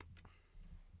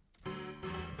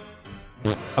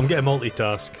I'm getting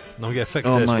multitask. I'm going to fix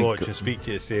this watch and speak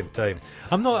to you at the same time.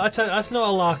 I'm not. That's not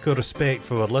a lack of respect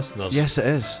for our listeners. Yes, it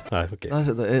is. Okay.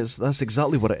 That's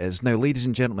exactly what it is. Now, ladies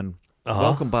and gentlemen,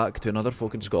 welcome back to another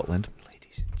Folk in Scotland.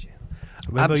 Ladies and gentlemen.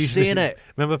 I'm saying it.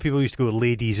 Remember people used to go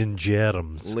ladies and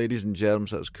germs. Ladies and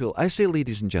germs, that's cool. I say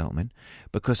ladies and gentlemen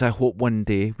because I hope one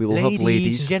day we will have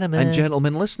ladies and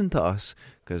gentlemen listening to us,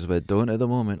 because we don't at the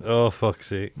moment. Oh, fuck's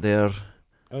sake. They're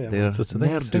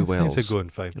ne'er-do-wells. Things are going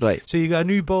fine. Right. So you got a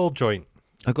new ball joint.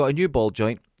 I got a new ball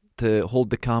joint to hold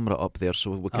the camera up there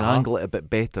so we can angle it a bit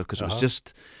better, because it was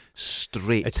just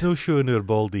straight. It's no showing our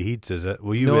baldy heads, is it?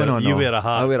 Well, No. You wear a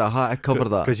hat. I wear a hat, I cover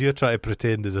that. Because you're trying to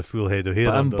pretend there's a full head of hair.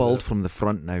 But I'm bald from the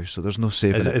front now, so there's no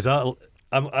saving it. Is that...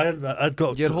 I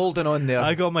got... You're holding on there.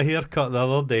 I got my hair cut the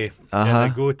other day, and I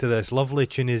go to this lovely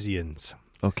Tunisians.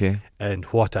 Okay. And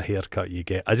what a haircut you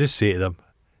get. I just say to them,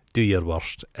 do your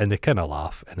worst, and they kind of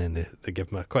laugh, and then they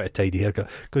give me quite a tidy haircut,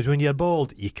 because when you're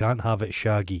bald you can't have it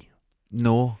shaggy.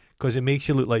 No, because it makes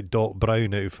you look like Doc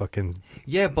Brown out of fucking...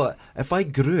 Yeah, but if I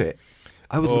grew it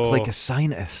I would look like a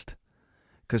scientist,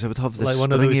 because I would have this like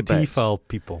one of those Tefal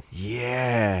people.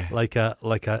 Yeah, like a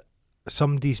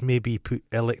somebody's maybe put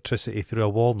electricity through a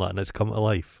walnut and it's come to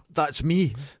life. That's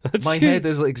me. My head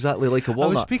is exactly like a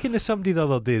walnut. I was speaking to somebody the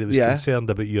other day that was concerned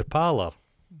about your parlour.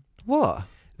 What?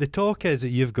 The talk is that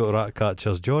you've got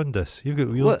Ratcatcher's jaundice. You've got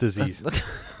Wheels disease.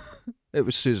 It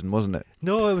was Susan, wasn't it?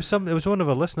 No, it was one of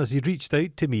our listeners. He reached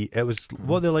out to me. It was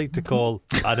what they like to call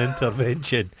an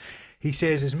intervention. He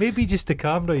says it's maybe just the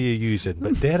camera you're using,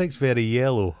 but Derek's very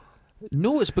yellow.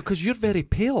 No, it's because you're very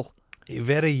pale.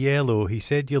 Very yellow. He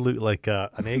said you look like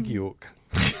an egg yolk.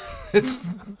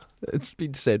 It's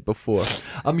been said before.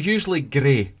 I'm usually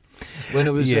grey. When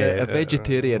I was a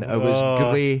vegetarian, I was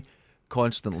grey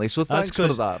constantly. So thanks for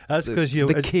that. That's because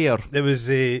the care. It was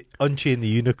Unchain the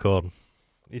Unicorn.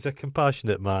 He's a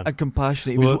compassionate man.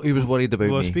 He was worried about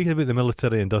me. Speaking about the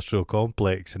military-industrial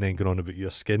complex and then going on about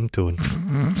your skin tone.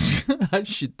 I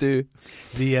should do.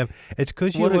 It's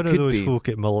because you're one of those folk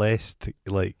that molest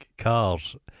like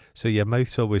cars, so your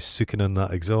mouth's always sucking on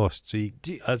that exhaust. So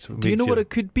do you know what it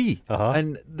could be?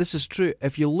 And this is true.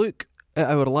 If you look at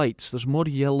our lights, there's more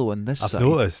yellow on this side. I've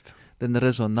noticed. Than there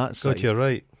is on that side. God, you're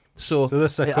right. So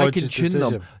this is a I can tune decision.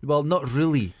 them. Well, not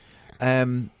really.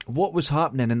 What was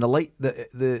happening, and the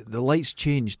lights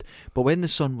changed, but when the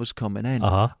sun was coming in,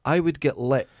 I would get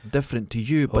lit different to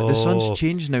you, but the sun's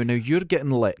changed now. Now you're getting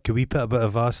lit. Could we put a bit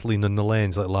of Vaseline on the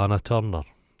lens like Lana Turner?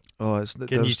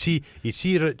 Can you see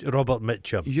Robert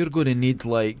Mitchum? You're going to need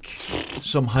like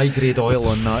some high grade oil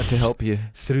on that to help you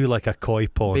through like a koi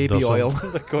pond, baby or oil.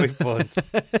 The koi pond.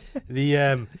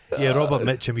 Robert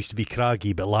Mitchum used to be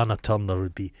craggy, but Lana Turner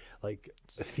would be like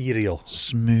ethereal,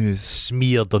 smooth,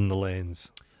 smeared on the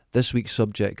lens. This week's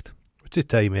subject. What's the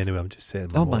time anyway? I'm just saying.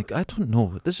 Oh my! I don't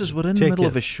know. We're in the middle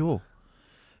of a show.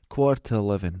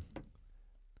 11:15.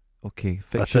 Okay,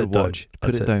 fix your watch.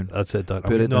 Put it down. That's it done. I'm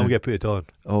going to put it on.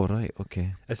 Oh, right,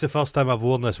 okay. It's the first time I've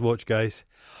worn this watch, guys.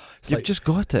 You've just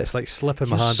got it. It's like slipping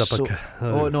my hand up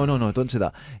Oh, no, don't say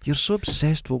that. You're so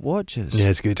obsessed with watches. Yeah,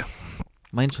 it's good.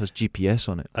 Mine has GPS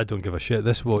on it. I don't give a shit.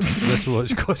 This watch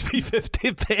cost me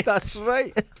 50 pence. That's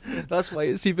right. That's why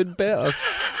it's even better.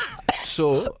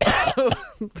 So,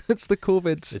 it's the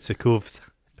COVID. It's the COVID.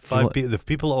 The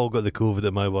people that all got the COVID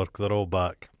at my work, they're all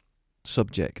back.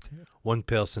 Subject. One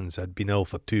person's had been ill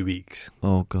for 2 weeks.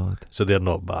 Oh God! So they're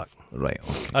not back. Right.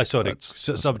 Okay. Sorry.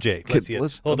 Subject.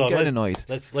 Hold on. Get annoyed.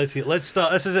 Let's hear. Let's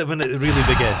start. This is it when it really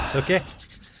begins. Okay.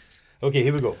 Okay.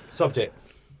 Here we go. Subject.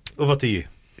 Over to you.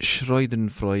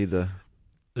 Schadenfreude.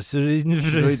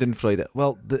 Schadenfreude.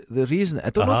 Well, the reason, I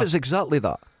don't know if it's exactly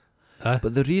that,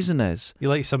 but the reason is you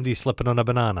like somebody slipping on a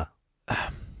banana.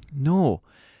 No.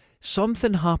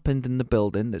 Something happened in the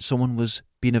building that someone was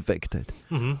being evicted.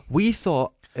 Mm-hmm. We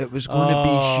thought it was going to be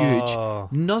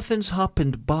huge. Nothing's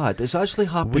happened bad. It's actually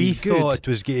happened good. We thought it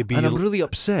was going to be... And I'm really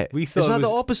upset. Is that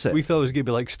the opposite? We thought it was going to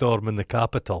be like storming the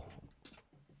Capitol.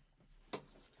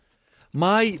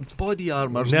 My body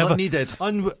armour's not needed.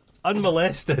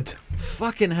 Unmolested.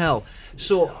 Fucking hell.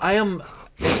 So I am...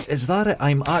 Is that it?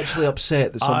 I'm actually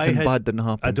upset that something bad didn't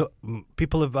happen.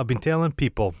 I've been telling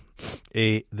people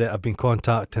that I've been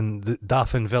contacting the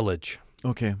Daffin Village.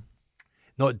 Okay.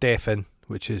 Not Deafin,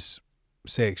 which is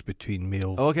sex between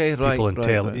male Right. people and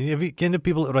kind of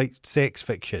people that write sex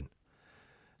fiction.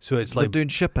 So it's They're like doing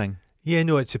shipping. Yeah,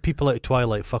 no, it's the people out of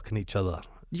Twilight fucking each other.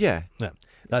 Yeah.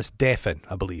 That's Deafin,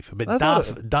 I believe. But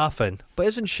Daffin. But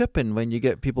isn't shipping when you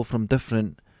get people from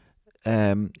different...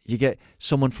 you get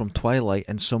someone from Twilight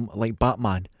and some like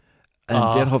Batman,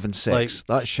 and they're having sex.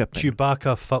 Like That's shipping.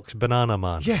 Chewbacca fucks Banana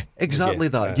Man. Yeah, exactly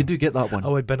that. You do get that one.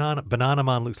 Oh, wait, Banana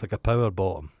Man looks like a power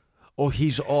bottom. Oh,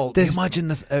 he's all... imagine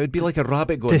it would be like a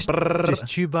rabbit going... Does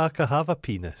Chewbacca have a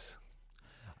penis?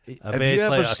 Have you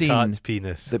ever seen a cat's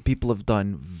penis that people have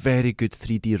done very good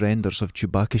 3D renders of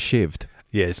Chewbacca shaved?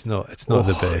 Yeah, it's not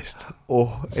the best.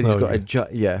 Oh, and he's got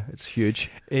it's huge.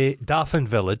 Daffin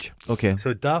Village. Okay.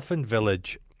 So Daffin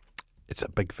Village, it's a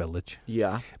big village.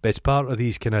 Yeah. But it's part of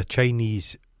these kind of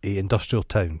Chinese industrial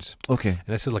towns. Okay.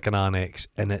 And this is like an annex,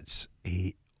 and it's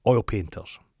oil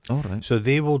painters. All right. So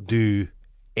they will do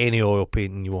any oil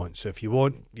painting you want. So if you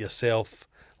want yourself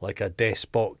like a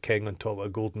despot king on top of a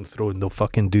golden throne, they'll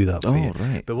fucking do that for you.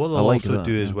 Right. But what they'll also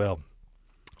do as well,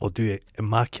 they'll do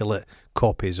immaculate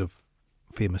copies of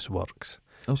famous works.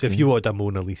 Okay. So if you wanted a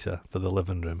Mona Lisa for the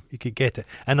living room, you could get it.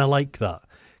 And I like that.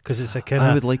 Because it's a kind of...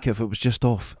 I would like it if it was just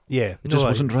off. Yeah. It just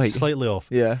wasn't right. Slightly off.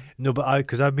 Yeah. No, but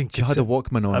because I've been... You had a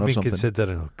Walkman on I've or been something.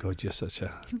 considering... Oh, God, you're such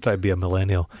a... Try to be a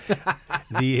millennial.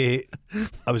 I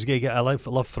was going to get... I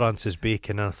love Francis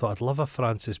Bacon, and I thought I'd love a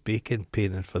Francis Bacon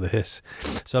painting for this.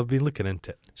 So I've been looking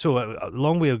into it. So a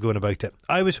long way of going about it.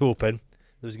 I was hoping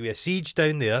there was going to be a siege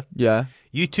down there. Yeah.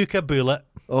 You took a bullet.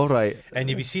 All right. And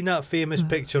have you seen that famous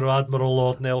picture of Admiral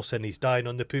Lord Nelson? He's dying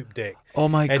on the poop deck. Oh,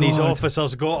 my God. And his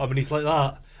officers got him, and he's like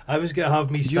that. I was going to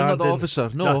have me standing... You're not the officer.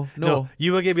 No.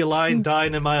 You were going to be lying,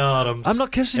 dying in my arms. I'm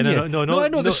not kissing you. No, I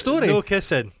know the story. No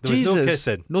kissing. There Jesus. was no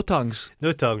kissing. No tongues.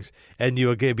 No tongues. And you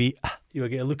were going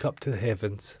to look up to the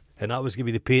heavens. And that was going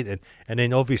to be the painting. And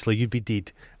then obviously you'd be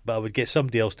dead. But I would get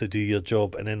somebody else to do your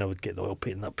job. And then I would get the oil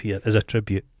painting up here as a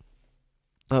tribute.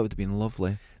 That would have been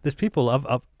lovely. There's people...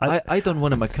 I done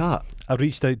one of my cat. I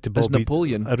reached out to As Bobby...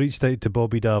 Napoleon. I reached out to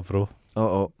Bobby Davro.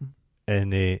 Uh-oh.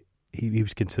 And he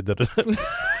was considering it.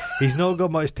 He's not got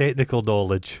much technical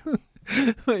knowledge.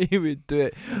 He would do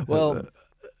it. Well,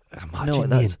 imagine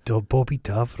me and Bobby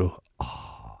Davro.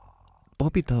 Oh,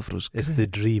 Bobby Davro's great. It's the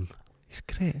dream. He's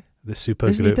great. The super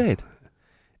Isn't group. he dead?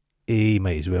 He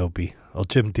might as well be. Or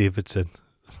Jim Davidson.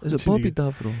 Is it Bobby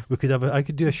Davro? I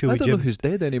could do a show I with don't Jim. know who's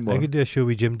dead anymore. I could do a show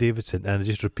with Jim Davidson and I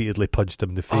just repeatedly punched him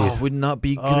in the face. Oh, wouldn't that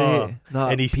be great?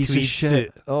 That and his piece tweed of shit.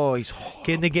 suit. Oh, he's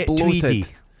Can they get bloated. tweedy?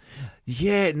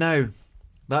 Yeah, now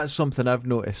that's something I've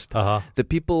noticed. The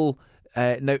people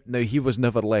now he was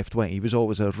never left wing. He was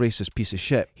always a racist piece of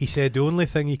shit. He said the only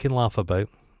thing you can laugh about,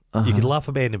 you can laugh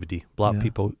about anybody. Black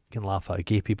people you can laugh at,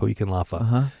 gay people you can laugh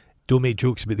at. Don't make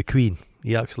jokes about the Queen.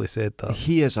 He actually said that.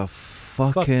 He is a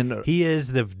fucking... He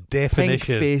is the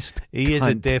definition... pink-faced He is cunt.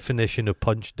 the definition of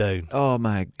punch down. Oh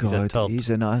my God, he's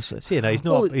an ass. See, now, he's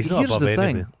not here's above the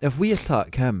enemy. thing. If we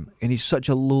attack him and he's such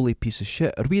a lowly piece of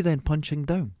shit, are we then punching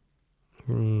down?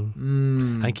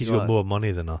 I think he's got more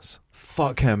money than us.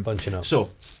 Fuck him. Punching up. So,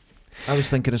 I was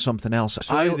thinking of something else.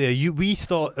 So we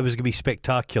thought it was going to be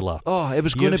spectacular. Oh, it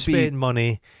was going to be... You've spent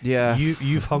money. Yeah.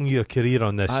 You've hung your career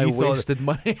on this. I wasted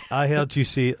money. I heard you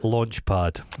say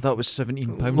Launchpad. That was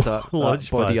 £17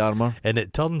 that body armour. And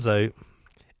it turns out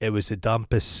it was the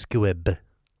dampest squib.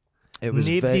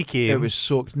 Nobody came. It was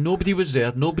soaked. Nobody was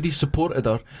there. Nobody supported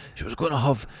her. She was going to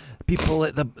have people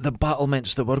at the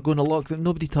battlements that were going to lock them.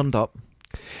 Nobody turned up.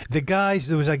 There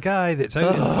was a guy that's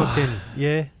out in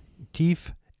fucking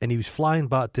Keith, and he was flying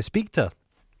back to speak to her.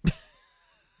 It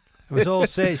was all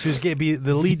set. She was going to be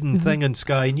the leading thing on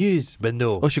Sky News, but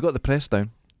no. Oh, she got the press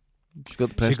down. She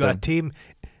got a team.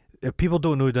 People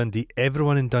don't know Dundee.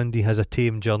 Everyone in Dundee has a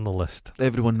tame journalist.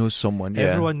 Everyone knows someone. Yeah.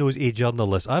 Everyone knows a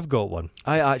journalist. I've got one.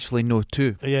 I actually know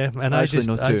two. Yeah, and I just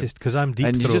because I'm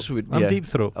deep throat. I'm deep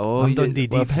throat. Oh, I'm Dundee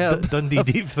deep. I've heard. Dundee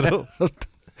deep throat.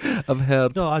 I've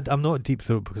heard. No, I'm not deep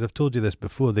throat because I've told you this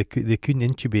before. They couldn't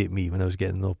intubate me when I was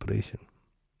getting the operation.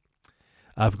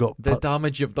 I've got the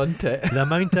damage you've done to it. The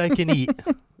amount I can eat.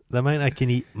 The amount I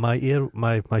can eat,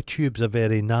 my tubes are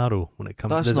very narrow when it comes.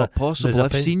 That's not possible.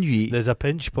 I've seen you eat. There's a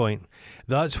pinch point.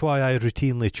 That's why I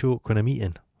routinely choke when I'm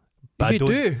eating. But you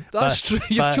do. That's true.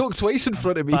 You've choked twice in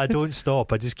front of me. But I don't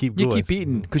stop. I just keep going. You keep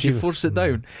eating because you force it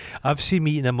down. I've seen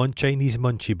me eating a Chinese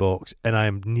munchie box and I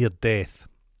am near death.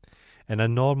 And a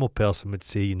normal person would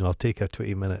say, I'll take a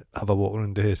 20-minute, have a walk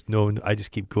around the house. No, I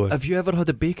just keep going. Have you ever had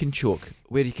a bacon choke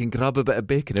where you can grab a bit of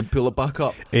bacon and pull it back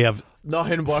up?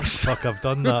 Nothing worse. Fuck, I've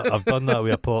done that. I've done that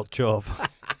with a pork chop.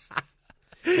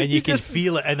 And you can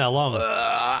feel it in a lung.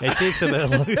 It takes a bit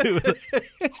of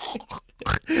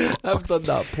I've done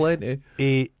that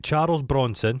plenty. Charles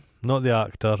Bronson, not the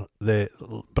actor, the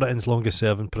Britain's longest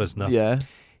serving prisoner. Yeah.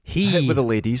 Hit with the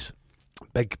ladies.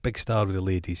 Big star with the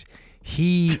ladies.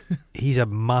 He's a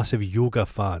massive yoga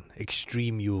fan,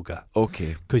 extreme yoga.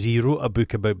 Okay. Because he wrote a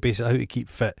book about basically how to keep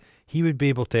fit. he would be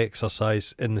able to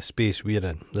exercise in the space we're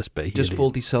in. This bit here. Just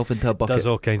fold himself into a bucket. Does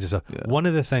all kinds of stuff. Yeah. One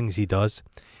of the things he does,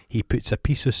 he puts a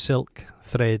piece of silk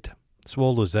thread,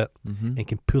 swallows it, and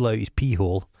can pull out his pee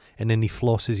hole, and then he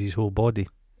flosses his whole body.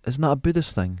 Isn't that a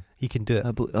Buddhist thing? He can do it.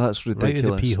 That's ridiculous. Right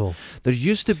in the pee hole. There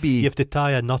used to be... You have to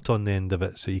tie a nut on the end of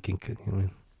it so you can...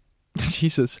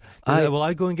 Jesus. Will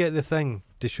I go and get the thing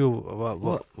to show...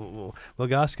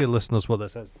 We'll ask your listeners what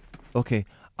this is. Okay.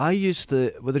 There used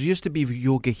to be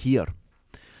yoga here.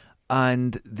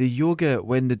 And the yoga,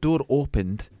 when the door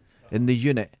opened in the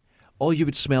unit, all you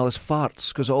would smell is farts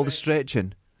because of all the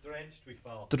stretching. Drenched with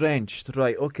farts. Drenched,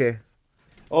 right, okay.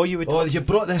 Oh, you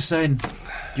brought this in.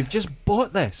 You've just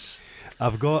bought this.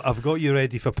 I've got you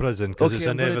ready for prison because it's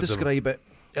I'm going to inevitable. describe it.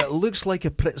 It looks like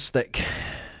a Pritt stick.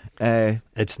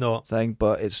 It's not thing,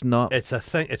 but it's not. It's a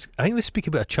thing. I think they speak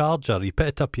about a charger. You put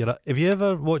it up your. Have you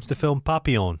ever watched the film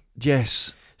Papillon?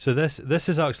 Yes. So this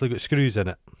has actually got screws in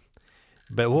it.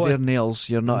 But what? They're nails.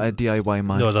 You're not a DIY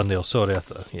man. No, they're nails. Sorry,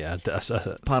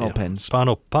 Panel pins.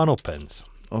 Panel pins.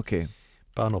 Okay.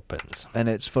 Panel pins. And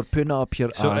it's for putting it up your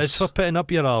arse. So it's for putting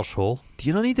up your arsehole. Do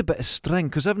you not need a bit of string?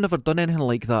 Because I've never done anything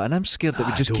like that, and I'm scared that it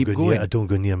would just keep going. I don't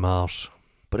go near my arse.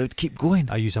 But it would keep going.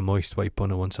 I use a moist wipe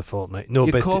on it once a fortnight. No,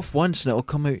 you but cough once and it'll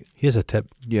come out. Here's a tip.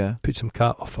 Yeah. Put some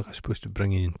cat. Oh fuck! I'm supposed to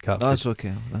bring in cat food. That's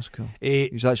okay. That's cool.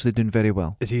 He's actually doing very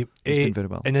well. Is he? He's doing very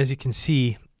well. And as you can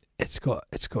see, it's got.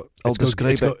 I'll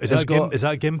describe it. Is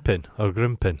that gimping or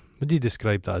grimping? What do you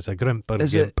describe that as? A grimp or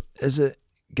gimp? Is it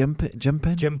gimping?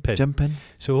 Jimping.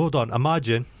 So hold on.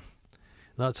 Imagine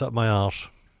that's up my arse.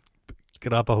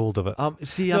 Grab a hold of it. I'm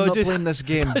not playing this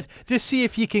game. Just see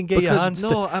if you can get your hands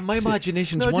to it. My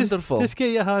imagination's wonderful. Just get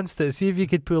your hands to it. See if you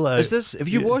could pull it out. Is this? Have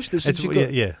you washed this?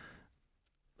 Yeah.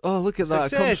 Oh, look at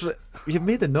Success. that. You've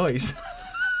made a noise.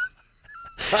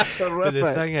 That's horrific. But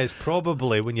the thing is,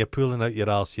 probably when you're pulling out your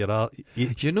arse, you know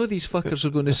these fuckers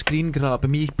are going to screen grab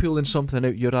me pulling something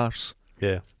out your arse.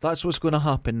 Yeah. That's what's going to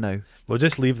happen now. We'll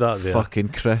just leave that there. Fucking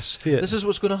Chris. This is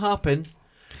what's going to happen.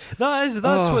 That's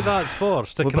what that's for.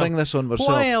 We'll bring this on ourselves.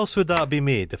 Why else would that be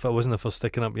made if it wasn't for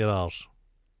sticking up your arse?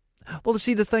 Well,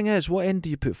 see, the thing is, what end do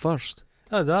you put first?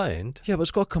 Oh, that end. Yeah, but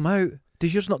it's got to come out.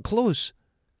 Does yours not close?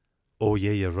 Oh,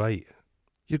 yeah, you're right.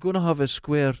 You're going to have a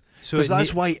square. Because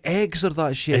that's why eggs are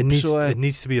that shape. It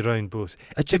needs to be round both.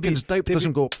 A chicken's diaper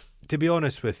doesn't go. To be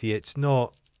honest with you, it's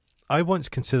not. I once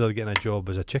considered getting a job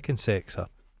as a chicken sexer.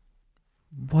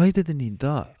 Why did they need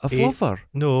that? A fluffer?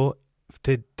 No,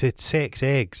 to sex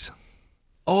eggs.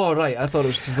 Oh, right. I thought it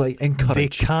was to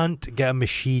encourage. They can't get a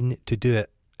machine to do it.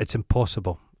 It's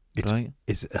impossible.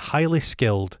 It's highly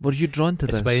skilled. Were you drawn to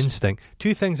this? It's by instinct.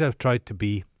 Two things I've tried to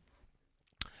be: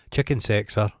 chicken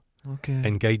sexer,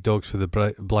 and guide dogs for the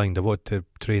blind. I want to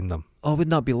train them. Oh,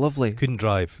 wouldn't that be lovely? Couldn't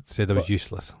drive. Said I was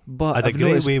useless. But I had a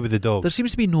great way with the dog. There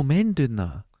seems to be no men doing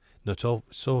that. No, it's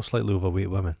all slightly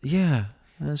overweight women. Yeah,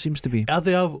 that seems to be. Are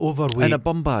they overweight? In a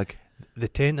bum bag. They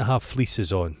tend to have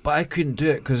fleeces on. But I couldn't do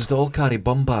it because they all carry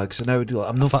bum bags, and I would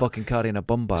I'm not fucking carrying a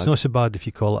bum bag. It's not so bad if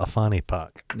you call it a fanny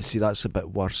pack. You see, that's a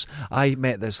bit worse. I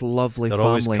met this lovely They're family.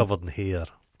 always covered in hair.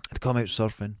 I'd come out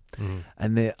surfing,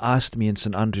 and they asked me in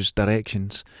St Andrews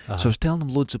directions. So I was telling them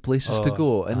loads of places to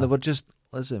go, and they were just,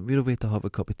 listen, we're away to have a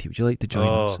cup of tea. Would you like to join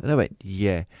us? And I went,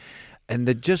 yeah. And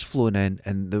they'd just flown in,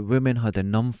 and the woman had a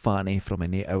numb fanny from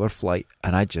an 8-hour flight,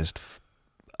 and I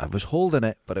was holding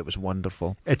it, but it was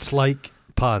wonderful. It's like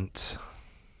pants.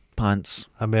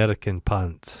 American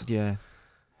pants. Yeah.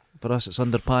 For us, it's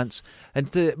underpants.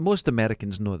 And most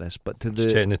Americans know this, but to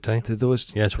those,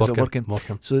 yeah, it's working.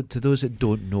 So to those that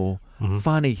don't know,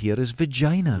 fanny here is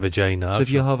vagina. Vagina. So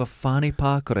if you have a fanny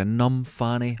pack or a numb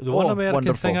fanny, the one American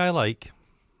wonderful. thing I like.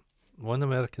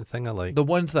 The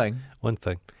one thing.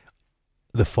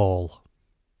 The fall.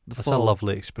 That's a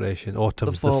lovely expression.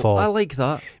 Autumn's the fall. I like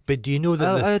that. But do you know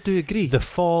that I do agree. The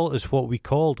fall is what we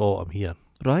called autumn here.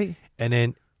 Right. And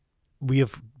then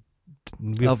we've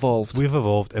evolved. We've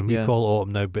evolved and we call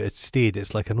autumn now, but it's stayed.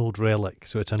 It's like an old relic.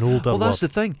 So it's an older Well, that's word.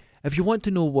 the thing. If you want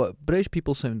to know what British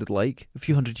people sounded like a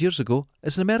few hundred years ago,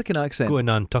 it's an American accent. Go to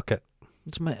Nantucket.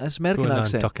 It's American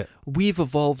accent. Nantucket. We've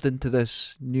evolved into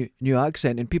this new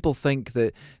accent, and people think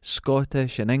that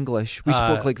Scottish and English, we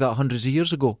spoke like that hundreds of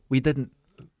years ago. We didn't.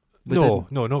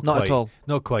 Not Not quite. at all.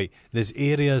 Not quite. There's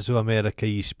areas of America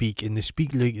you speak, and they speak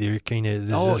like they're kind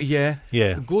of. Yeah.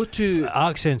 Go to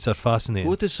accents are fascinating.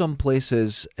 Go to some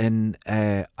places in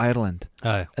Ireland,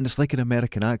 and it's like an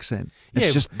American accent.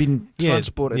 It's just been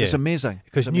transported. It's amazing.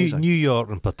 Because New York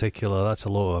in particular, that's a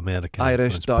lot of American.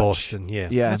 Irish, Dutch, Boston.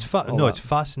 Yeah. It's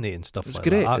fascinating stuff. It's like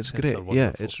great. that. It's great.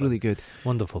 Yeah, it's really good.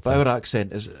 Wonderful. But our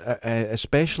accent is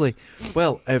especially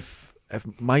if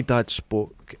my dad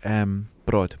spoke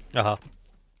abroad. Uh-huh.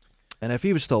 And if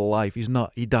he was still alive, he's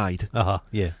not. He died. Uh-huh,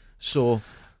 yeah. So,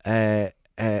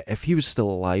 if he was still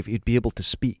alive, he'd be able to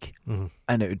speak,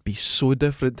 and it would be so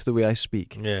different to the way I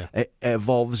speak. Yeah. It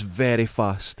evolves very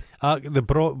fast.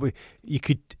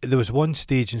 There was one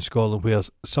stage in Scotland where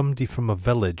somebody from a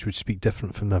village would speak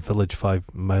different from a village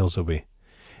 5 miles away.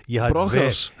 You had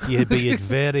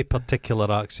very particular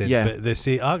accents. Yeah. But they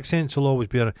say accents will always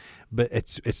be, but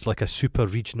it's like a super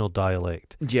regional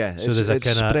dialect. Yeah. So there's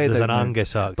an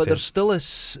Angus accent. But there's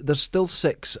still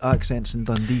 6 accents in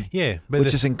Dundee. Yeah,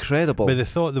 which is incredible. But they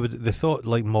thought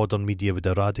like modern media would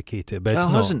eradicate it, but it's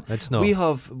hasn't. It's not.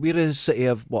 We're a city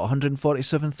of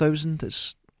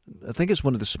 147,000. I think it's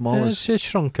one of the smallest. It's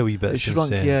shrunk a wee bit. It's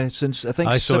shrunk, since I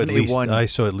think 71. I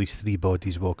saw at least 3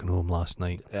 bodies walking home last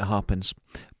night. It happens.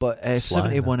 But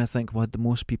 71, I think, had the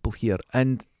most people here.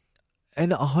 And in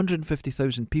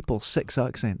 150,000 people, 6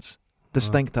 accents.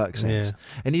 Distinct accents.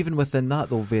 Yeah. And even within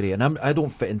that, they'll vary. And I don't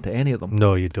fit into any of them.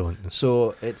 No, you don't.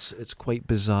 So it's quite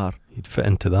bizarre. You'd fit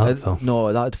into that, though.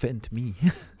 No, that would fit into me.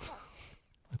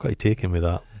 I'm quite taken with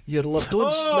that. Don't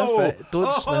sniff it.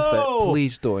 Don't sniff it.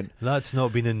 Please don't. That's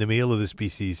not been in the male of the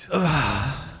species.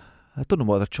 I don't know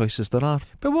what other choices there are.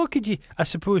 But what could you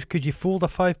fold a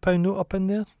 £5 note up in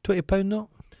there? £20 note?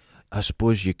 I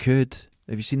suppose you could.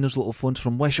 Have you seen those little phones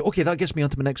from Wish? Okay, that gets me on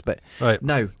to my next bit. Right.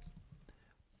 Now,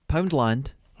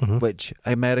 Poundland, which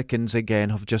Americans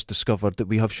again have just discovered that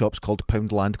we have shops called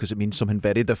Poundland because it means something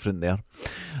very different there.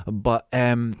 But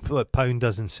what pound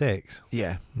does in sex?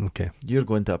 Yeah. Okay. You're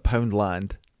going to a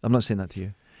Poundland. I'm not saying that to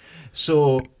you.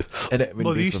 So, there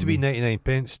used to be 99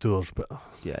 pence stores, but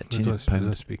yeah, don't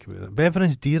speak about that. But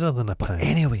everything's dearer than a pound. But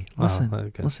anyway,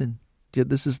 listen. Yeah,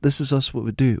 this is us. What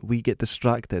we do. We get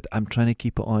distracted. I'm trying to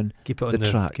keep it on the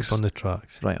tracks. Keep on the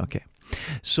tracks. Right. Okay.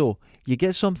 So you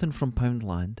get something from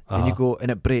Poundland, and you go,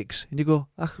 and it breaks, and you go,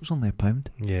 it was only £1.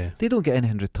 Yeah. They don't get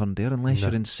anything returned there unless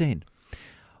you're insane.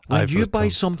 When you buy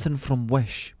something from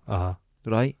Wish,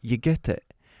 right, you get it.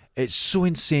 It's so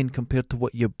insane compared to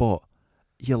what you bought.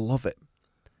 You love it.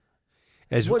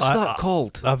 What's that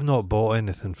called? I've not bought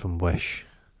anything from Wish.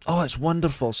 Oh, it's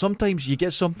wonderful. Sometimes you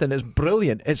get something that's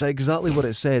brilliant. It's exactly what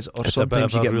it says. Or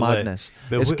sometimes you get madness.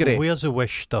 But it's great. Where's the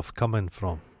Wish stuff coming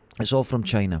from? It's all from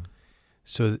China.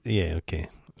 So, yeah, okay.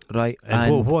 Right.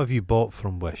 And what have you bought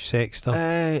from Wish? Sex stuff?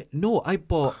 No, I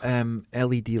bought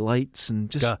LED lights and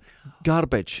just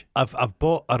garbage. I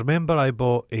remember I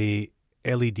bought a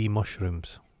LED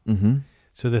mushrooms. Mm-hmm.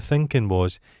 So the thinking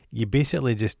was, you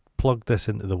basically just plugged this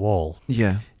into the wall.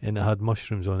 Yeah. And it had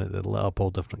mushrooms on it that lit up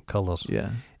all different colours. Yeah.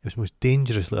 It was most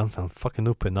dangerously I'm fucking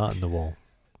open that in the wall.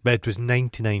 But it was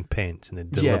 99 pence and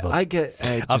it delivered. Yeah, I get.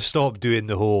 I've stopped doing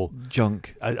the whole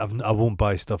junk. I won't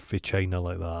buy stuff for China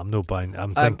like that. I'm not buying.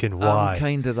 I'm thinking why. I'm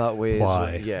kind of that way.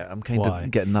 Why? Well. Yeah, I'm kind of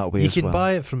getting that way. You can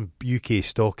buy it from UK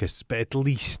stockists, but at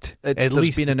least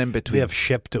there's been an in between. They have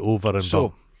shipped it over and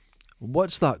so.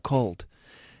 What's that called?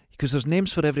 Because there's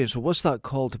names for everything. So what's that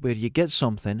called? Where you get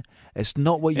something, it's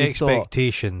not what you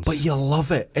expectations, thought, but you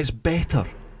love it. It's better.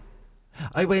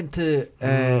 I went to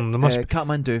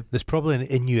Kathmandu. There's probably an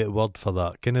Inuit word for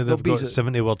that. They've got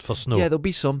 70 words for snow. Yeah, there'll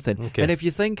be something. Okay. And if you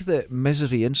think that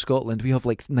misery in Scotland, we have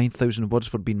like 9,000 words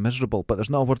for being miserable, but there's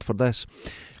not a word for this.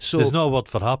 So there's not a word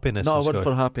for happiness. Not a word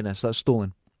for happiness. That's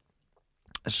stolen.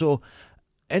 So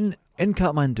in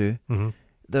Kathmandu,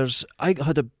 I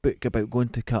had a book about going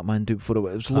to Kathmandu before. It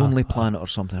was Lonely Planet or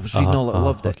something. I was reading all it. I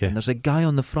loved it. And there's a guy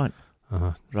on the front,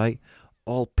 right,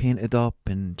 all painted up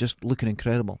and just looking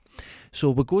incredible.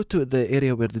 So we go to the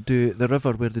area where they do the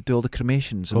river, where they do all the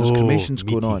cremations, and there's cremations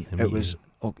going on. It was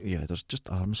there's just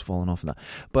arms falling off in that,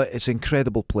 but it's an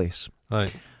incredible place.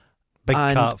 Right, big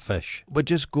catfish. We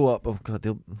just go up. Oh God,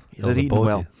 they're eating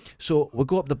well. So we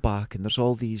go up the back, and there's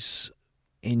all these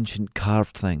ancient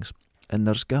carved things, and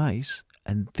there's guys.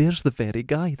 And there's the very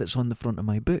guy that's on the front of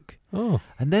my book. Oh.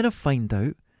 And then I find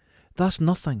out that's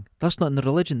nothing. That's not in the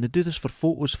religion. They do this for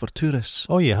photos for tourists.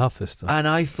 Oh, you have this stuff. And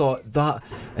I thought that,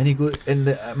 and he goes,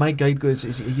 my guide goes,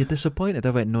 "Are you disappointed?"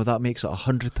 I went, "No, that makes it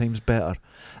 100 times better."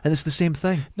 And it's the same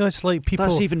thing. No, it's like people.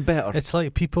 That's even better. It's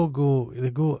like people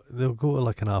they'll go to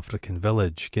like an African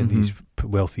village, getting these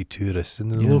wealthy tourists,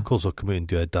 and the locals will come out and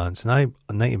do a dance. And I'm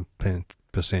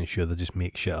 90% sure they just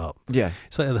make shit up. Yeah.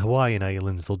 It's like the Hawaiian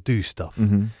Islands, they'll do stuff.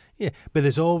 Yeah, but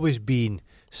there's always been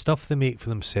stuff they make for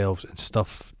themselves and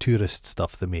tourist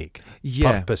stuff they make.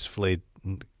 Yeah. Purposefully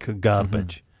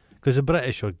garbage. Because the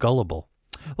British are gullible.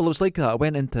 Well, it was like that. I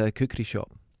went into a cookery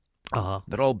shop.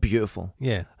 They're all beautiful.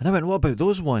 Yeah. And I went, "What about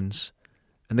those ones?"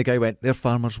 And the guy went, "They're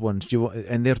farmers' ones. Do you want?"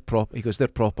 And they're proper. He goes, "They're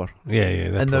proper." Yeah,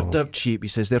 and they're dirt cheap. He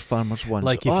says, "They're farmers' ones."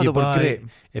 Like they were great.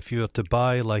 If you were to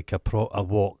buy like a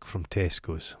wok from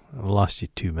Tesco's, it'll last you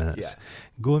 2 minutes. Yeah.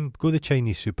 Go to the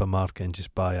Chinese supermarket and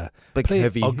just buy a big,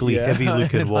 heavy, ugly,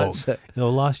 heavy-looking wok. That's it.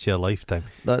 It'll last you a lifetime.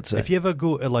 That's it. If you ever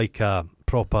go to like a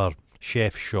proper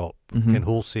chef shop and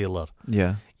wholesaler,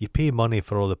 you pay money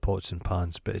for all the pots and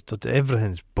pans, but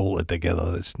everything's bolted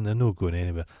together. They're no going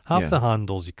anywhere. Half the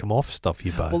handles you come off stuff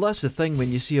you buy. Well, that's the thing.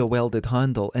 When you see a welded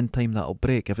handle, in time that'll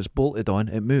break. If it's bolted on,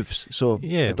 it moves, so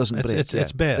it doesn't break.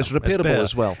 It's better. It's repairable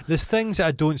as well. There's things that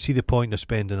I don't see the point of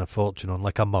spending a fortune on,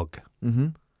 like a mug.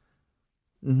 A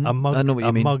mug. I know what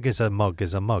you mean. A mug is a mug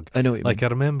is a mug. I know what you mean. Like I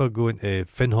remember going to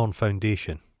Finhorn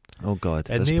Foundation. Oh God!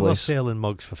 And they were selling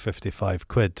mugs for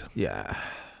 £55. Yeah.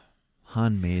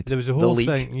 Handmade. There was a whole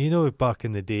thing, back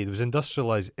in the day, there was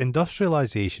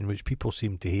industrialisation, which people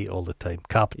seem to hate all the time.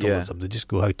 Capitalism. They just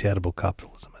go, how terrible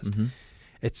capitalism is.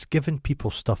 It's giving people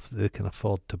stuff that they can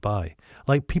afford to buy.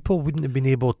 Like, people wouldn't have been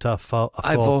able to afford...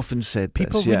 I've often said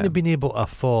people this, wouldn't have been able to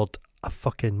afford a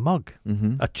fucking mug,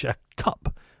 a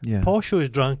cup. Yeah. Poshos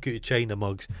drank out of China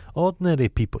mugs. Ordinary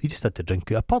people, you just had to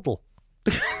drink out a puddle.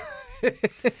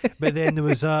 But then there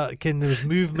was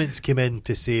movements came in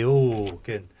to say,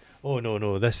 oh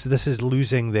no, this is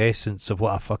losing the essence of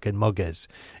what a fucking mug is,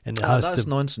 and it has that's to.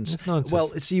 Nonsense. It's nonsense.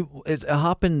 Well, see, it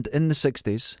happened in the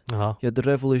 60s. You had the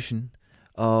revolution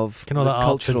of that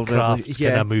cultural crafts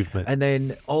kind of movement, and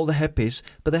then all the hippies.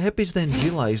 But the hippies then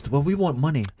realised, well, we want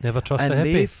money. Never trust and the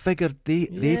hippie.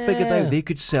 They figured out they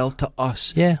could sell to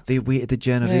us. Yeah. They waited a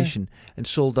generation and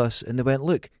sold us, and they went,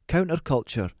 look,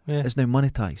 counterculture is now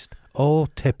monetised. All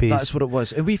hippies. That's what it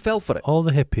was, and we fell for it. All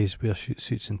the hippies wear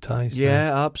suits and ties. Yeah,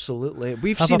 now. absolutely.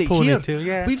 We've seen it here.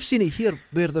 Yeah. We've seen it here,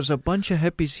 where there's a bunch of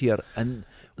hippies here, and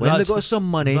when they got some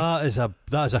money, that is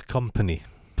a company.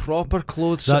 Proper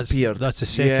clothes appeared. That's the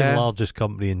second largest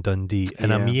company in Dundee,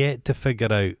 and I'm yet to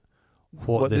figure out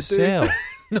what they sell.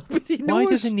 Nobody knows. Why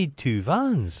does it need 2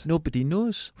 vans? Nobody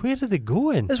knows. Where are they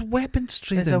going? There's weapons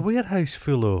trading. There's a warehouse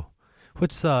full of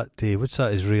what's that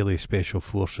Israeli Special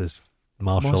Forces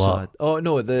martial art? Oh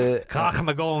no, the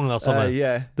Krach-Magong or something.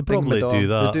 Yeah, they probably do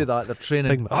that. They do that. They're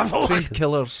training trained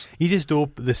killers. You just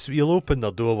you'll open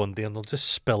their door one day and they'll just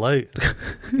spill out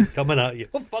coming at you.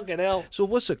 Oh fucking hell! So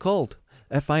what's it called?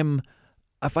 If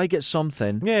I get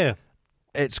something,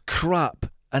 it's crap,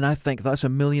 and I think that's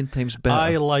 1,000,000 times better.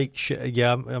 I like shit.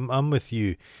 Yeah, I'm with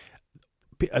you.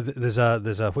 There's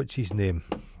a what's his name?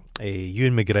 A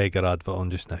Ewan McGregor advert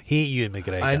on just now. Hate Ewan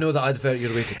McGregor. I know that advert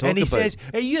you're way to talk about. And he says,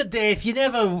 "You're deaf. You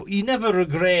never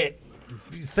regret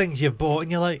things you've bought,"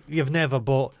 and you're like, "You've never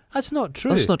bought." That's not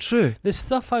true. That's not true. The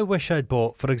stuff I wish I'd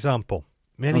bought, for example.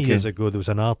 Many years ago, there was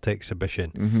an art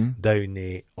exhibition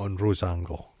down on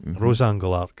Roseangle,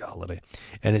 Roseangle Art Gallery,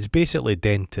 and it's basically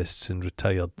dentists and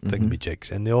retired thingamajigs,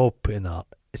 and they all put in art.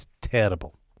 It's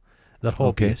terrible. They're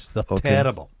hobbyists. They're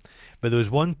terrible. But there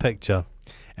was one picture,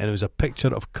 and it was a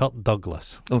picture of Kirk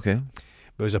Douglas. Okay.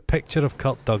 It was a picture of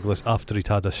Kirk Douglas after he'd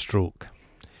had a stroke,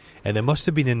 and it must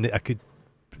have been in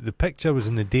the picture was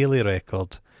in the Daily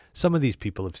Record. Some of these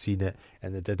people have seen it,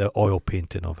 and they did an oil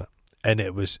painting of it. And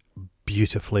it was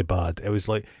beautifully bad. It was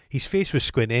like his face was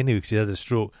squint anyway because he had a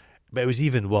stroke, but it was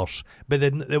even worse. But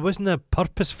then it wasn't a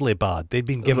purposefully bad. They'd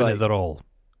been given it their all.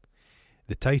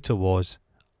 The title was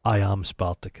 "I Am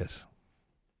Spartacus,"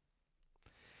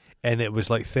 and it was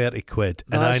like 30 quid,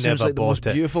 and I never like bought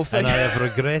it. Beautiful thing. And I have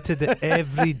regretted it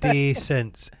every day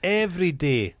since. Every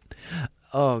day.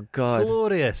 Oh God!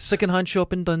 Glorious. Second-hand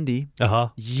shop in Dundee.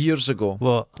 Years ago.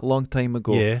 What? A long time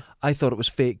ago. Yeah. I thought it was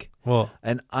fake. What?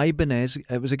 An Ibanez.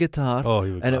 It was a guitar. Oh,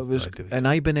 you would. And it was an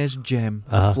Ibanez gem,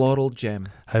 a floral gem.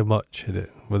 How much had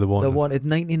it? They wanted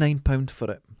 £99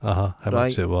 for it. How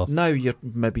much it was? Now you're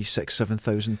maybe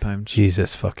 £6,000-7,000.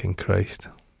 Jesus fucking Christ!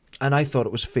 And I thought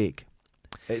it was fake.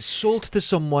 It sold to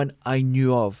someone I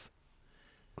knew of.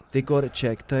 They got it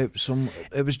checked out.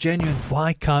 It was genuine. Well,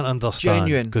 I can't understand.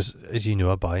 Genuine. Because, as you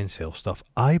know, I buy and sell stuff.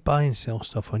 I buy and sell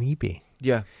stuff on eBay.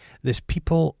 Yeah. There's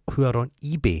people who are on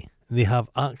eBay. They have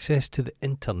access to the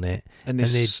internet, and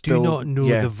they do not know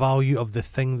the value of the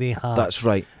thing they have. That's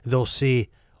right. They'll say,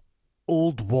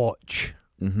 "old watch,"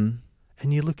 and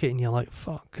you look at it and you're like,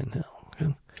 "Fucking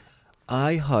hell."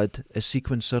 I had a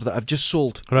sequencer that I've just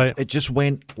sold. Right. It just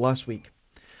went last week.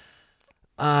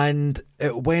 And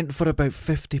it went for about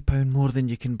 £50 more than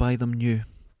you can buy them new.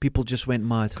 People just went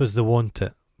mad because they want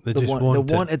it. They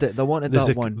wanted it. They wanted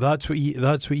that one. That's what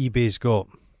eBay's got.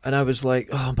 And I was like,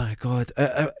 oh my God,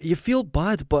 you feel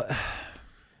bad, but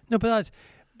no, but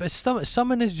But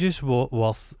someone is just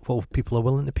worth what people are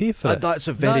willing to pay for it. That's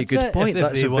a very good point.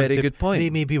 That's a very good point. They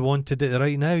maybe wanted it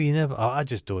right now. You never. I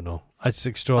just don't know. It's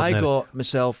extraordinary. I got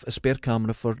myself a spare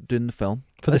camera for doing the film.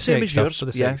 For the same sex as yours. For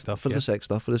the sex stuff. For the sex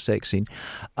stuff. For the sex scene.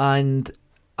 And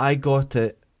I got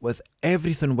it with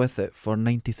everything with it for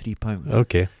 £93.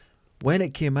 Okay. When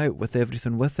it came out with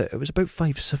everything with it, it was about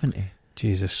 £570.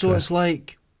 Jesus So Christ. it's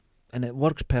like, and it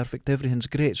works perfect. Everything's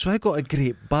great. So I got a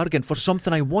great bargain for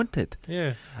something I wanted.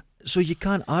 Yeah. So you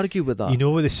can't argue with that. You know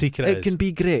what the secret is? It can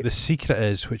be great. The secret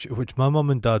is, which my mum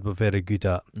and dad were very good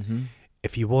at. Mm-hmm.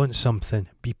 If you want something,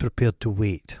 be prepared to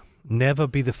wait. Never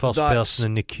be the first person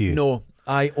in the queue. No,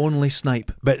 I only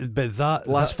snipe. But that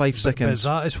last 5 seconds.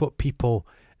 But that is what people.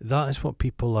 That is what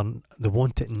people are. They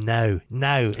want it now,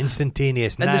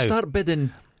 instantaneous. And now. they start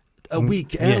bidding a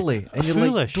week early, and you're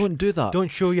foolish. like, don't do that. Don't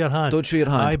show your hand. Don't show your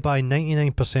hand. I buy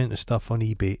 99% of stuff on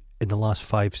eBay in the last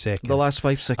 5 seconds. The last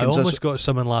 5 seconds. I almost got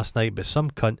someone last night, but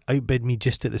some cunt outbid me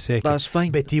just at the second. That's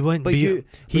fine. But he went. You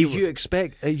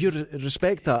expect you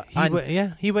respect that.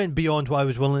 He went beyond what I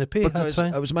was willing to pay. Because That's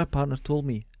fine. it was my partner told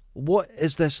me, what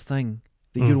is this thing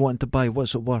that you're wanting to buy?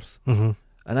 What's it worth? Mm-hmm.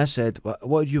 And I said,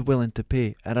 what are you willing to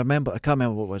pay? And I can't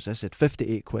remember what it was. I said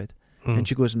 58 quid. And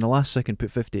she goes, in the last second,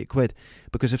 put 58 quid.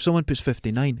 Because if someone puts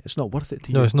 59, it's not worth it to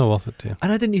you. No, it's not worth it to you.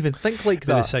 And I didn't even think like but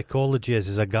that. The psychology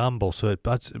is a gamble. So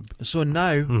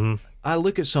now, I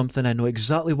look at something, I know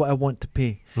exactly what I want to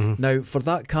pay. Mm-hmm. Now, for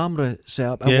that camera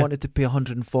setup, I wanted to pay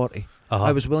 140.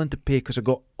 I was willing to pay because I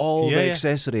got all the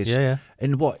accessories.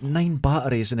 And 9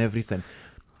 batteries and everything.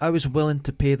 I was willing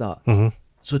to pay that. Mm-hmm.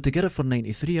 So to get it for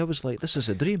 93, I was like, this is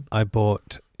a dream. I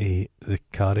bought the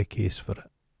carry case for it.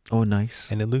 Oh, nice.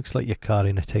 And it looks like you're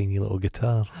carrying a tiny little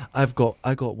guitar. I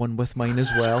got one with mine as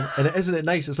well. And isn't it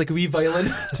nice? It's like a wee violin.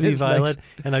 It's a wee violin.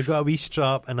 Nice. And I've got a wee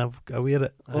strap and I wear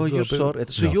it. You're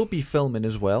sorted. So you'll be filming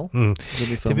as well.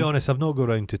 To be honest, I've not got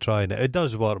around to trying it. It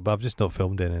does work, but I've just not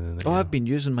filmed anything. I've been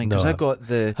using mine because I got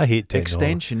the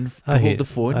extension to hold the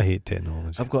phone. I hate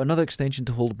technology. I've got another extension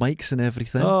to hold mics and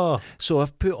everything. Oh. So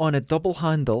I've put on a double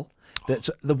handle.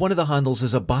 One of the handles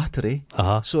is a battery,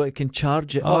 so it can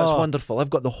charge it. Oh, it's wonderful.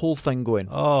 I've got the whole thing going.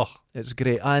 Oh, it's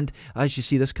great. And as you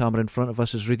see, this camera in front of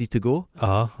us is ready to go.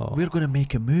 We're going to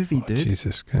make a movie, dude.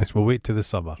 Jesus Christ. We'll wait till the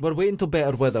summer. We're waiting till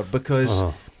better weather because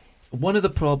one of the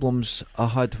problems I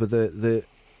had with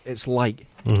it's light.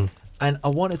 And I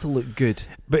want it to look good.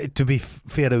 But to be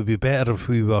fair, it would be better if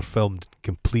we were filmed in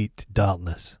complete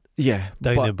darkness. Yeah,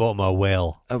 down the bottom of a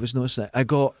well. I was noticing that. I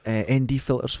got ND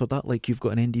filters for that, like you've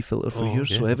got an ND filter for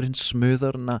yours, so everything's smoother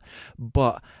and that.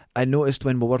 But I noticed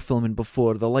when we were filming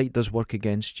before, the light does work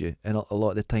against you a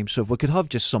lot of the time. So if we could have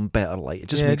just some better light, it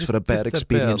just makes for a better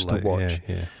experience to watch.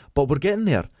 Yeah. But we're getting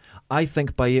there. I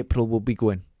think by April we'll be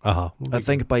going. By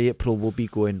April we'll be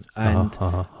going, and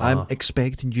I'm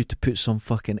expecting you to put some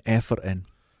fucking effort in.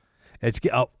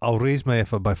 I'll raise my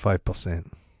effort by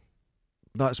 5%.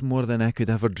 That's more than I could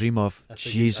ever dream of.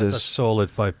 Jesus. That's a solid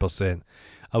 5%.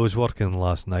 I was working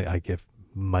last night. I give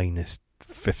minus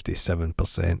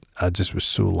 57%. I just was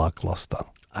so lackluster.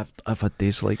 I've had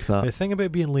days like that. The thing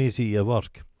about being lazy at your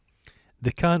work,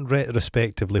 they can't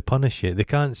retrospectively punish you. They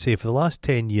can't say for the last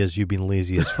 10 years you've been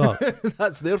lazy as fuck.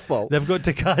 That's their fault. They've got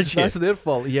to catch you. That's their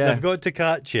fault, yeah. They've got to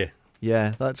catch you.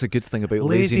 Yeah, that's a good thing about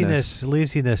laziness.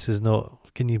 Laziness is not...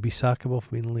 Can you be sackable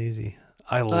for being lazy?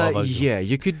 I love it. Yeah,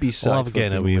 you could be sacked. I love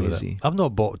getting away lazy. with it. I've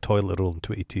not bought a toilet roll in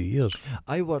 22 years.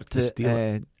 I worked at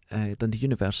Dundee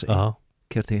University,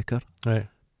 caretaker. Right.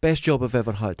 Best job I've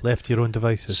ever had. Left your own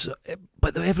devices. So,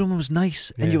 but everyone was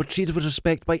nice, and you were treated with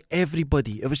respect by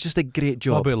everybody. It was just a great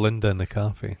job. What about Linda in the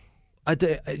cafe?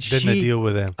 Didn't deal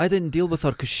with them? I didn't deal with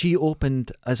her because she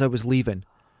opened as I was leaving.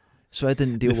 So I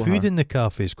didn't deal with her. The food in the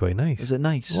cafe is quite nice. Is it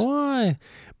nice? Why?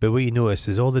 But what you notice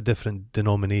is all the different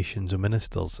denominations of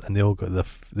ministers, and they all got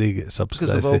they get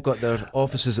subsidised. Because they've all got their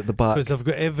offices at the back. Because they've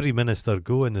got every minister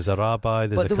going. There's a rabbi,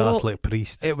 there's a Catholic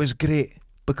priest. It was great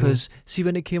because see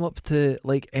when it came up to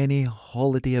like any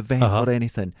holiday event or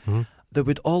anything, they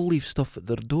would all leave stuff at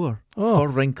their door for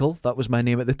Wrinkle. That was my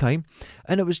name at the time,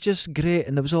 and it was just great.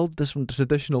 And there was all different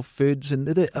traditional foods,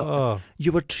 and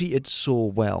you were treated so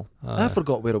well. I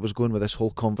forgot where I was going with this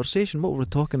whole conversation. What were we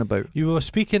talking about? You were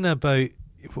speaking about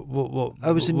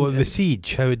the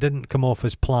siege, how it didn't come off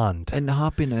as planned. And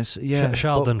happiness, yeah.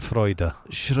 Schadenfreude.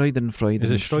 Schadenfreude. Is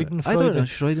it Schadenfreude? I don't know.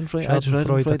 Schadenfreude.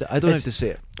 I don't know how to say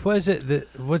it. What is it?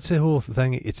 What's the whole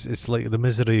thing? It's like the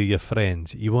misery of your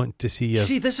friends. You want to see your...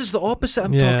 See, this is the opposite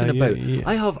I'm talking about.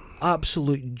 I have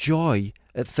absolute joy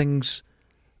at things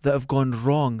that have gone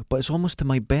wrong, but it's almost to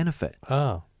my benefit.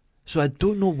 So I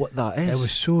don't know what that is. It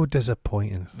was so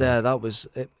disappointing. Yeah, that was...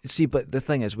 see, but the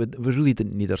thing is, we really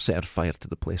didn't need her set her fire to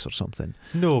the place or something.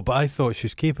 No, but I thought she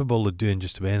was capable of doing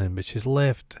just about anything, but she's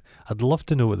left... I'd love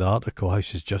to know what the article, how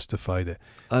she's justified it.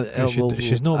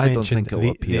 She's not mentioned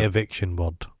the eviction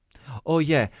word. Oh,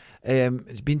 yeah.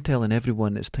 It's been telling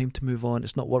everyone it's time to move on.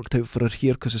 It's not worked out for her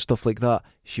here because of stuff like that.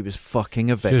 She was fucking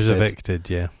evicted. She was evicted,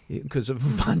 yeah. Because of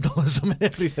vandalism and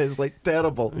everything. It's like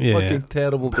terrible. Yeah. Fucking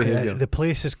terrible behaviour. The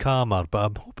place is calmer, but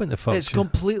I'm hoping the fuck... It's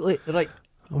completely... Right.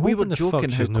 We were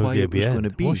joking how quiet it was going to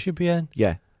be. Will she be in?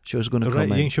 Yeah. She was going to come in.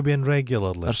 You think she'll be in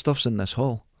regularly? Her stuff's in this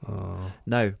hall. Oh.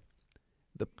 Now...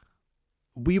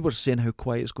 we were saying how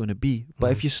quiet it's going to be,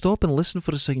 but if you stop and listen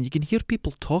for a second, you can hear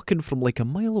people talking from like a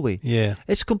mile away. Yeah.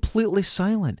 It's completely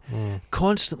silent.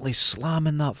 Constantly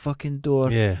slamming that fucking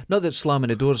door. Yeah. Not that slamming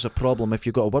the door is a problem if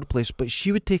you've got a workplace, but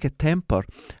she would take a temper.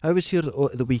 I was here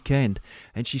at the weekend,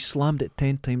 and she slammed it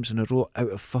 10 times in a row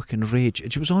out of fucking rage.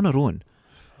 And she was on her own.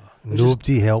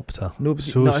 Nobody helped her.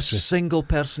 Nobody, not a single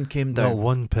person came down. Not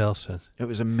one person. It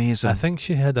was amazing. I think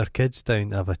she had her kids down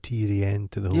to have a teary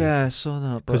end to the whole. Yeah, I saw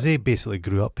that. Because they basically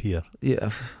grew up here. Yeah.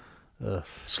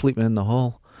 Sleeping in the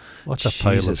hall. What a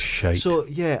pile of shite. So,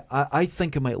 yeah, I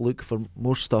think I might look for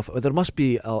more stuff. There must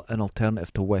be an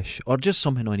alternative to Wish, or just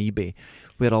something on eBay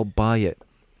where I'll buy it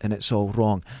and it's all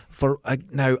wrong.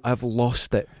 Now I've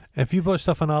lost it. Have you bought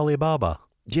stuff on Alibaba?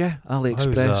 Yeah,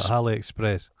 AliExpress. How's that?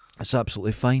 AliExpress. It's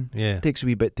absolutely fine. Yeah. Takes a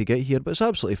wee bit to get here, but it's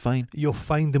absolutely fine. You'll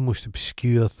find the most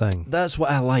obscure thing. That's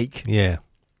what I like. Yeah.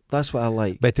 That's what I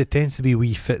like. But it tends to be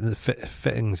wee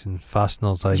fittings and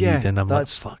fasteners I need, and I'm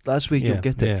that's where you'll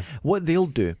get it. Yeah. What they'll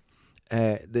do,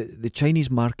 the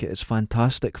Chinese market is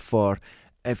fantastic for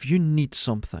if you need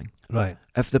something. Right.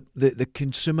 If the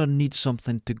consumer needs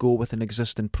something to go with an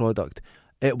existing product,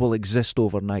 it will exist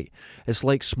overnight. It's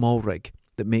like Small Rig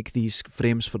that make these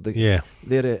frames for they're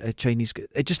a Chinese.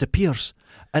 It just appears,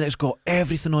 and it's got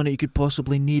everything on it you could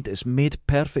possibly need. It's made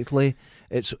perfectly.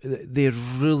 They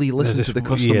really listen to the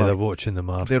customer. Yeah, they're watching the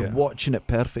market. They're watching it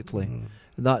perfectly.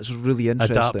 That's really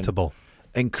interesting. Adaptable,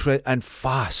 and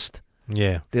fast.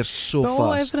 Yeah, they're so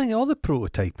fast. fast. All the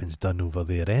prototyping's done over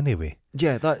there anyway.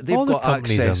 Yeah, they've all got the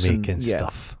companies access are making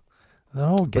stuff. They're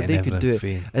all getting they could do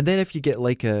it. And then if you get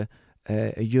like a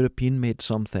European made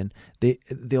something,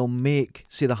 they'll make,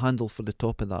 say, the handle for the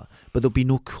top of that, but there'll be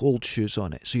no cold shoes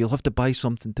on it, so you'll have to buy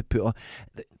something to put on.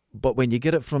 But when you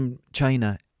get it from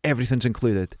China, everything's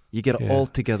included. You get it all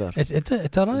together.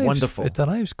 It arrives. Wonderful. It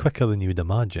arrives quicker than you would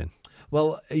imagine.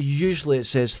 Well, usually it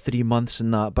says 3 months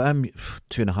and that, but I'm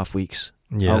 2.5 weeks.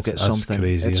 Yeah, I'll get something.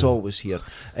 Crazy, it's always here.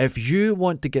 If you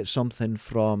want to get something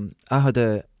from, I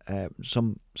had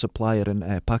some supplier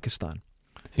in Pakistan.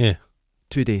 Yeah.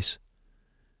 2 days.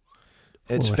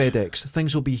 It's FedEx.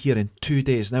 Things will be here in 2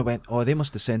 days. And I went, they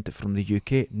must have sent it from the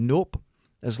UK. Nope.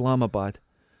 Islamabad.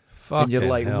 And you're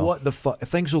like, hell. What the fuck?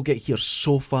 Things will get here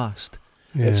so fast.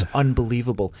 Yeah. It's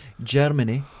unbelievable.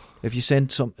 Germany, if you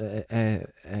send some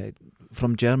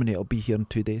from Germany, it'll be here in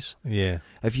 2 days. Yeah.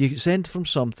 If you send from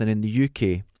something in the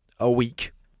UK, a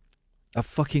week. A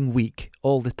fucking week.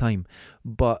 All the time.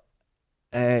 But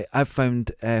I've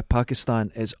found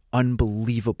Pakistan is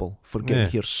unbelievable for getting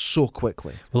here so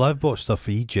quickly. Well, I've bought stuff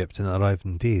for Egypt and it arrived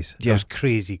in days. It was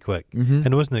crazy quick. And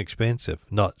it wasn't expensive.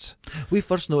 Nuts. We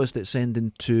first noticed it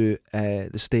sending to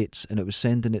the States, and it was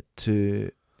sending it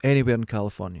to anywhere in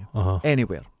California.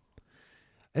 Anywhere.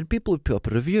 And people would put up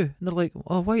a review, and they're like,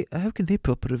 why? How can they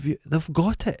put up a review? They've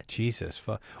got it. Jesus.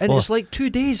 And it's like 2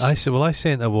 days. I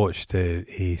sent a watch to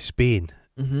Spain.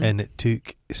 And it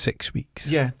took 6 weeks.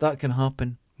 Yeah, that can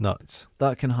happen. Nuts.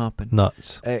 That can happen.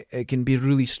 Nuts. It can be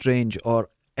really strange or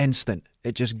instant.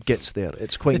 It just gets there.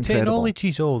 It's quite incredible. The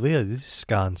technology's all there. They just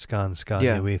scan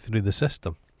your way through the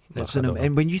system.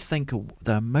 And when you think of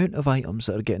the amount of items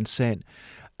that are getting sent,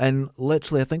 and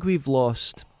literally I think we've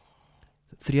lost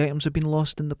 3 items have been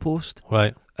lost in the post.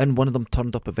 Right. And one of them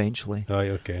turned up eventually.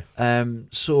 Right, okay.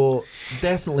 So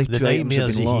definitely 2 items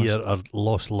have been lost. The nightmares here are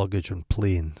lost luggage on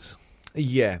planes.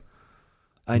 Yeah.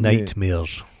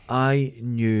 Nightmares. I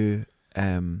knew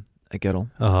a girl,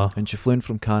 and she flew in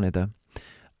from Canada,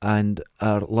 and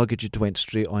her luggage had went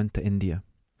straight on to India.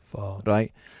 Fuck.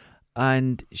 Right?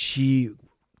 And she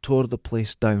tore the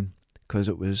place down because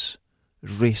it was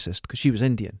racist, because she was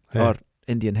Indian, or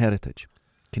Indian heritage,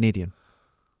 Canadian.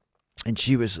 And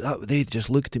she was, they just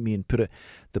looked at me and put it,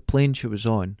 the plane she was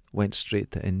on went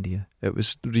straight to India. It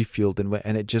was refueled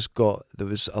and it just got, there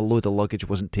was a load of luggage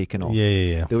wasn't taken off.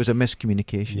 Yeah. There was a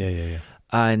miscommunication. Yeah.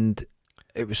 And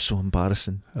it was so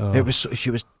embarrassing. It was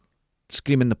she was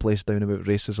screaming the place down about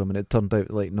racism, and it turned out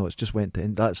like, no, it's just went to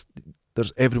India.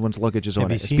 There's everyone's luggage is on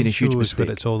Have it. you It's seen been a huge shows mistake.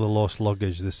 where it's all the lost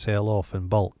luggage they sell off in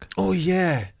bulk? Oh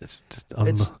yeah, It's just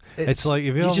it's like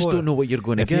if you just don't know what you're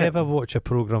going to if you get. ever watch a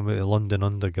programme with the London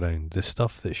Underground, the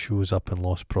stuff that shows up in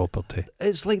lost property.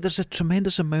 It's like there's a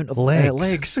tremendous amount of Legs.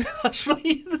 legs. That's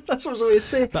right. That's what I was going to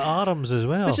say. But arms as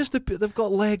well. They've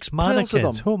got legs, piles of them.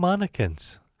 Mannequins, whole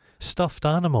mannequins. Stuffed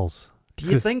animals. Do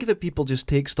you think that people just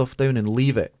take stuff down and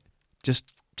leave it?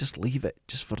 Just leave it,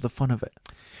 just for the fun of it.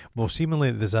 Well,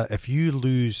 seemingly there's if you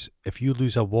lose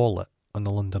a wallet on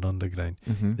the London Underground,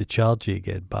 they charge you to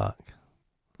get it back.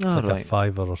 It's like a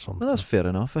 £5 or something. Well, that's fair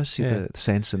enough. I see the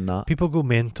sense in that. People go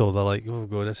mental. They're like, "Oh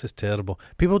God, this is terrible."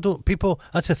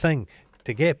 That's the thing.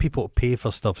 To get people to pay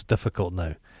for stuff is difficult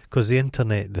now because the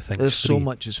internet. There's so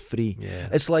much is free. Yeah.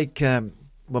 It's like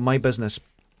with my business.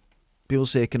 People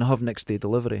say, "Can I have next day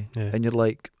delivery?" And you're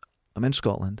like, "I'm in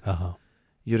Scotland.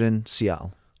 You're in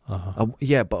Seattle.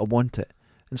 But I want it."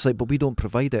 And it's like, "But we don't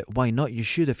provide it." Why not? You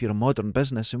should if you're a modern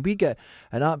business. And we get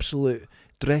an absolute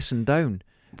dressing down.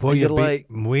 Well, you're like,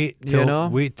 wait till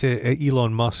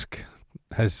Elon Musk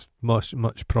has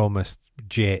much promised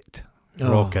jet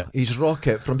rocket. He's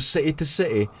rocket from city to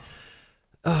city.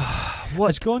 What?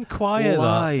 It's gone quiet.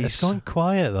 It's gone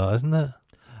quiet, though, isn't it?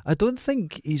 I don't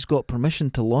think he's got permission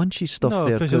to launch his stuff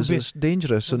there because it's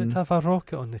dangerous. And have a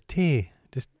rocket on the Tay,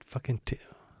 just fucking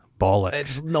bollocks.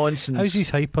 It's nonsense. How's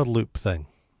his Hyperloop thing?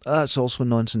 That's also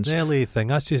nonsense. The LA thing.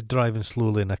 That's just driving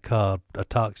slowly in a car, a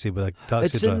taxi with a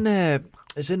taxi driver.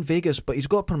 It's in Vegas, but he's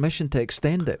got permission to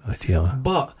extend it.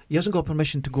 But he hasn't got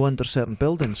permission to go under certain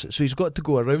buildings, so he's got to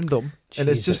go around them. And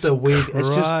it's just a way. Christ.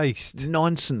 It's just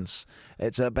nonsense.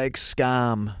 It's a big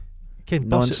scam.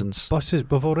 Nonsense. Buses.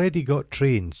 We've already got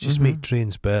trains. Just make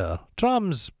trains better.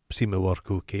 Trams seem to work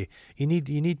okay. You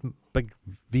need big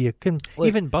vehicle.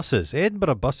 Even buses.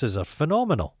 Edinburgh buses are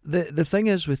phenomenal. The thing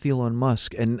is with Elon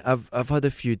Musk, and I've had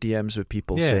a few DMs with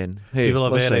people saying, "Hey, people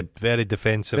are listen, very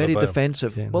defensive. Very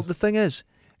defensive." Well, the thing is,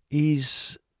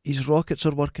 his rockets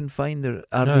are working fine.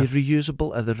 Are they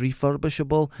reusable? Are they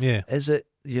refurbishable? Yeah. Is it?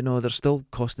 They're still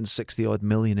costing 60 odd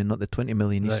million and not the 20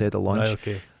 million he said at launch. Right,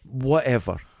 okay.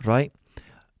 Whatever, right?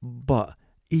 But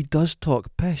he does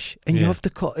talk pish, and you have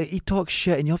to call. He talks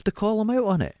shit, and you have to call him out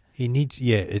on it. He needs.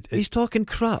 He's talking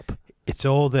crap. It's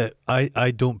all that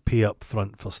I don't pay up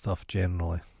front for stuff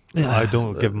generally. I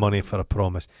don't give money for a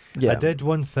promise. I did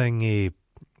one thing.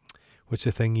 What's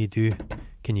the thing you do?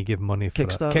 Can you give money for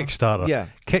Kickstarter? Yeah,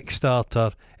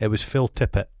 Kickstarter. It was Phil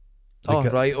Tippett.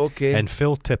 Right, okay. And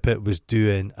Phil Tippett was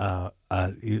doing a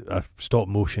stop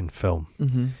motion film.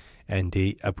 And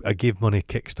I gave money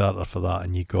Kickstarter for that,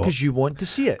 and you got because you want to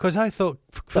see it. Because I thought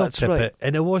Phil Tippett,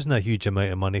 and it wasn't a huge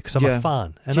amount of money because I'm a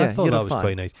fan, and I thought that was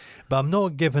quite nice. But I'm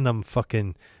not giving him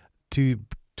fucking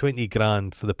 20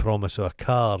 grand for the promise of a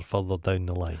car further down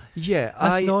the line. Yeah,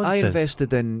 that's I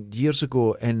invested in years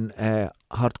ago in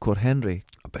Hardcore Henry.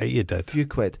 I bet you did. A few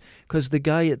quid because the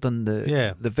guy had done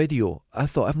the video. I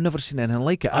thought I've never seen anything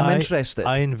like it. I'm interested.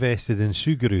 I invested in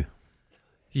Suguru.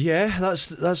 Yeah,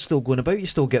 that's still going about. You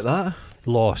still get that.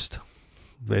 Lost.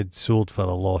 It sold for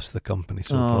a loss. The company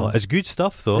sold for a loss. It's good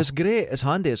stuff though. It's great. It's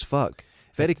handy as fuck.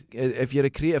 Very. If you're a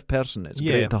creative person, it's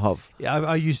great to have. Yeah,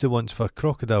 I used it once for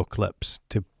crocodile clips.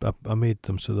 I made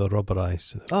them so they're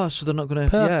rubberized. Oh, so they're not going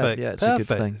to. Perfect. Yeah, it's a good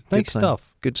thing. Nice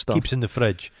stuff. Good stuff. Keeps in the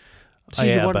fridge.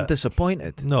 See, you weren't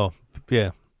disappointed. No.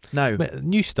 Yeah. Now,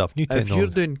 new stuff. New technology. If you're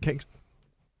doing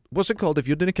what's it called? If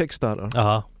you're doing a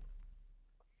Kickstarter.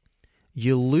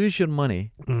 You lose your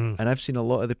money, and I've seen a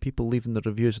lot of the people leaving the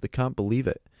reviews. They can't believe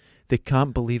it. They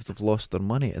can't believe they've lost their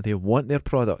money, and they want their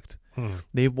product.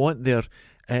 They want their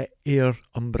air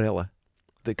umbrella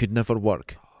that could never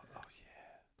work.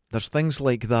 There's things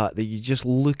like that you just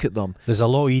look at them. There's a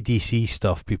lot of EDC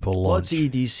stuff people launch. Lots of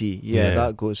EDC,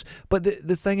 that goes. But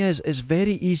the thing is, it's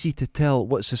very easy to tell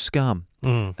what's a scam.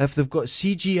 If they've got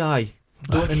CGI,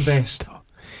 don't invest.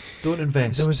 Don't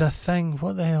invest. There was a thing,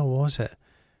 what the hell was it?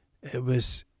 It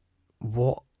was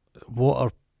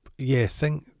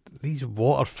these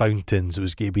water fountains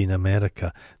was going to be in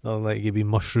America. They're like going to be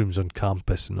mushrooms on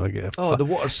campus, and the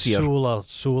water seer. Solar.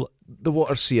 The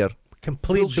water seer.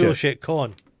 Complete bullshit.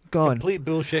 Gone. Complete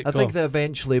bullshit. I think they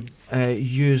eventually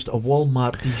used a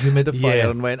Walmart dehumidifier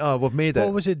and went, "Oh, we've made it."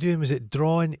 What was it doing? Was it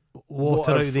drawing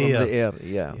water out of the air?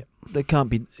 Yeah. That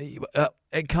can't be.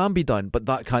 It can be done, but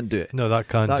that can't do it. No, that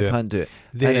can't do it.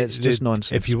 And it's just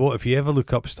nonsense. If you ever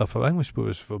look up stuff, I think we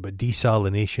spoke about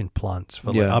desalination plants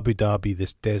for like Abu Dhabi,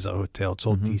 this desert hotel. It's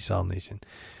all desalination.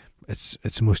 It's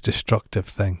the most destructive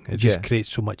thing. It just creates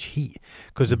so much heat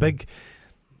because the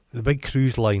big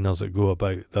cruise liners that go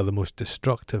about, they're the most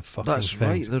destructive fucking things. That's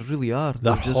right, they really are.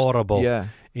 They're horrible. Yeah.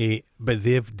 But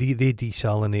they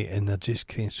desalinate and they're just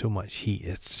creating so much heat.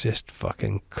 It's just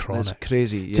fucking chronic. It's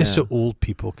crazy. Yeah. Just so old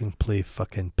people can play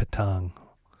fucking patang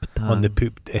on the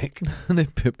poop deck. They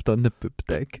pooped on the poop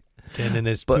deck. And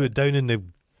it's put down in the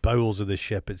bowels of the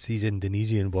ship. It's these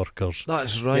Indonesian workers.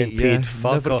 That's right. Getting paid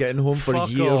Never getting home for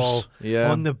years. All.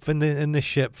 Yeah. In the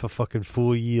ship for fucking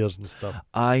 4 years and stuff.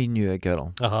 I knew a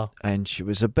girl, and she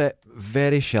was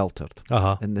very sheltered,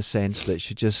 in the sense that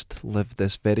she just lived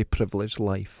this very privileged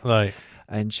life. Right.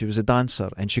 And she was a dancer,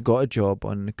 and she got a job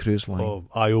on the cruise line. Oh,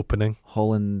 eye-opening.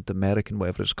 Holland American,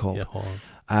 whatever it's called. Yeah, Holland.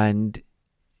 And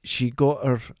she got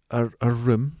her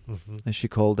room, as she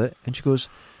called it, and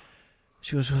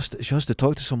she has to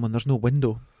talk to someone. There's no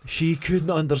window. She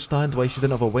couldn't understand why she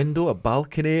didn't have a window, a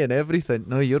balcony, and everything.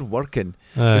 No, you're working.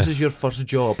 This is your first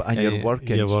job, and you're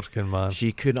working. You're working, man.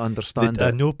 She couldn't understand it.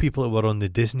 I know people that were on the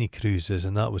Disney cruises,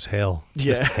 and that was hell.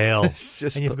 Just hell. It's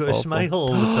just and you've got awful. to smile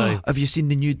all the time. Have you seen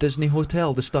the new Disney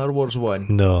hotel, the Star Wars one?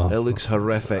 No. It looks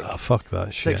horrific. Fuck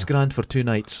that shit. $6,000 for 2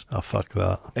 nights. Fuck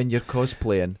that. And you're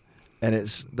cosplaying, and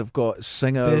they've got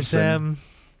singers.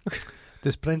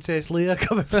 Does Princess Leia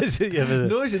come and visit you?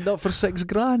 No, is it not for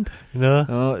 $6,000?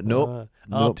 No. Nope.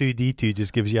 R2D2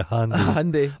 just gives you a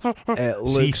handy. It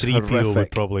looks C3PO horrific.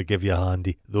 would probably give you a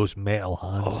handy. Those metal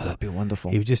hands. Oh, that'd be wonderful.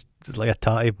 He was just like a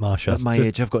tatty masher. At my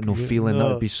age, I've got no feeling. That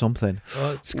would be something.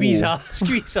 Squeeze harder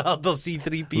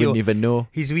C3PO. Wouldn't even know.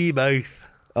 His wee mouth.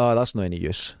 Oh, that's not any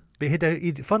use. But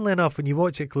funnily enough, when you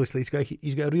watch it closely,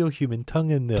 he's got a real human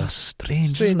tongue in there. That's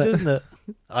strange isn't it?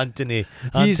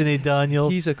 Anthony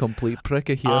Daniels. He's a complete prick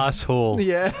of here. Asshole.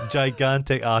 Yeah.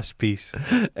 Gigantic ass piece.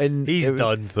 And he's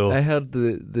done though. I heard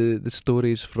the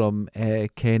stories from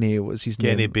Kenny. What's his name?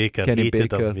 Kenny Baker.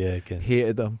 Hated him. Yeah,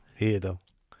 hated him.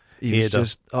 He was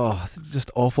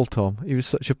just awful, Tom. He was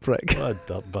such a prick. What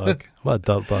a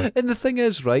dirtbag. And the thing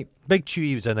is, right? Big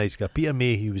Chewie was a nice guy. Peter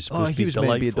Mayhew was supposed to be delightful.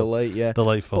 Meant to be a delight, yeah.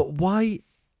 Delightful. But why,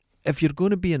 if you're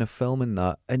going to be in a film and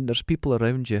that, and there's people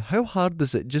around you, how hard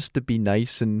is it just to be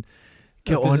nice and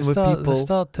get on with people? They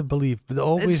start to believe, but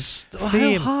always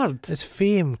fame. How hard? It's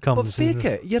fame comes. But fake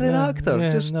it. You're an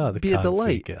actor. Just be a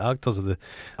delight. Actors are the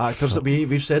actors.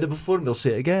 We've said it before, and we'll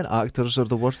say it again. Actors are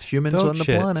the worst humans on the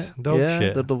planet. Dog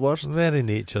shit. They're the worst. Very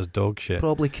nature's dog shit.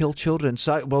 Probably kill children.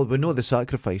 Well, we know they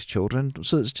sacrifice children,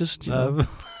 so it's just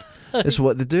it's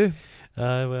what they do.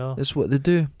 Well, it's what they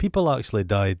do. People actually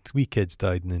died. Wee kids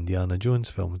died in Indiana Jones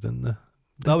films, didn't they?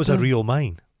 That was a real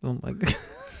mine. Oh my god.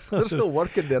 They're still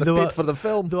working there. They paid for the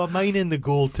film. They were mining the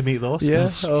gold to make the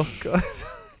Oscars. Yeah. Oh god.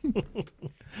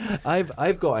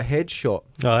 I've got a headshot.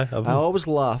 I always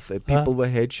laugh at people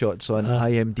with headshots on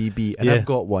IMDb, and I've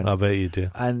got one. I bet you do.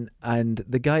 And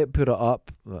the guy that put it up,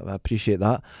 I appreciate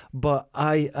that. But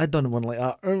I done one like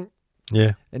that.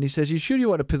 Yeah. And he says, "You sure you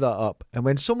want to put that up?" And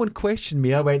when someone questioned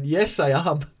me, I went, "Yes, I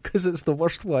am," because it's the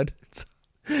worst one.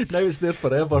 Now it's there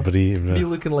forever. Me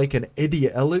looking like an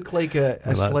idiot. I look like a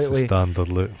slightly... That's a standard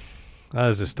look. That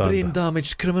is a standard. Brain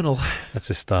damaged criminal.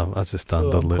 That's a standard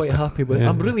I'm look. quite happy with it.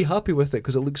 I'm really happy with it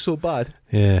because it looks so bad.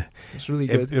 Yeah. It's really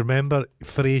good. Remember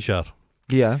Frasier?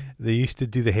 Yeah. They used to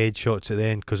do the headshots at the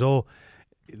end because all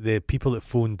the people that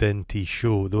phoned into his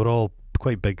show, they were all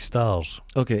quite big stars.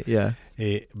 Okay, yeah.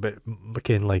 But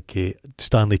again, like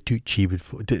Stanley Tucci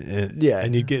would,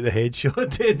 and you'd get the headshot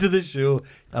at the end of the show.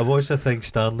 I watched the thing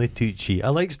Stanley Tucci. I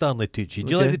like Stanley Tucci.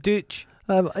 Do you like the Tooch?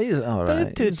 He's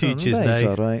alright. The Tooch is nice.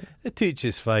 Alright. The Tooch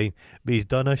is fine, but he's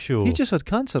done a show. He just had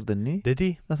cancer, didn't he? Did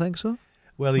he? I think so.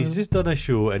 Well, he's just done a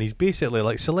show, and he's basically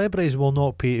like celebrities will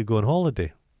not pay to go on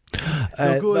holiday.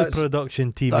 They'll go to the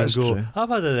production team and go, true. I've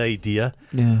had an idea.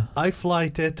 Yeah. I fly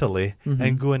to Italy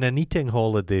and go on an eating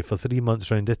holiday for 3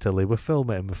 months around Italy. We film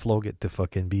it and we flog it to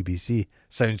fucking BBC.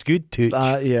 Sounds good, Tooch.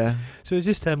 Yeah. So it's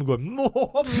just him going,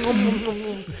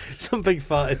 some big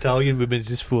fat Italian woman's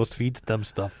just force feed them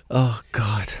stuff. Oh,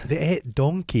 God. They ate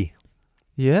donkey.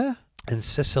 Yeah? In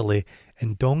Sicily,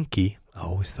 and donkey, I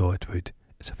always thought it would.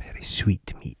 It's a very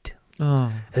sweet meat.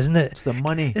 Oh, isn't it? It's the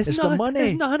money. It's the money.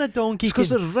 It's not a donkey. It's because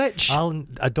they're rich.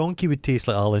 A donkey would taste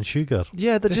like Alan Sugar.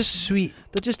 Yeah, they're just sweet.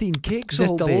 They're just eating cakes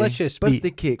all day. Delicious birthday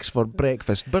cakes for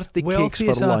breakfast. Birthday cakes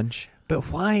for lunch.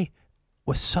 But why,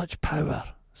 with such power,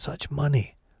 such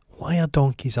money, why are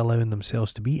donkeys allowing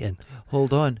themselves to be eaten?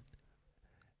 Hold on.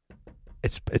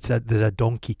 There's a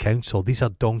donkey council. These are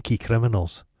donkey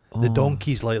criminals. The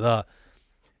donkeys like that.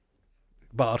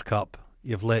 Buttercup.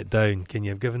 You've let down. Can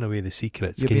you have given away the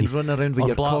secrets? You've been running around with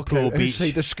your cock out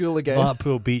outside the school again.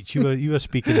 Blackpool Beach. You were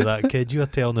speaking to that kid. You were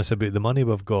telling us about the money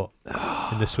we've got.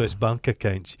 in the Swiss bank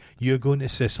accounts. You're going to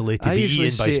Sicily to be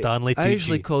eaten by Stanley Tucci. I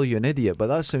usually call you an idiot, but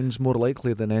that sounds more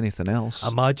likely than anything else.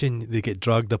 Imagine they get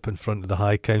dragged up in front of the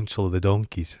High Council of the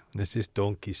donkeys. And it's just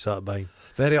donkeys sat by.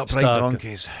 Very upright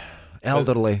donkeys.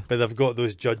 Elderly. But they've got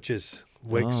those judges'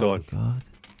 wigs on. God.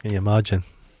 Can you imagine?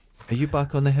 Are you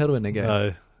back on the heroin again?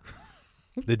 No.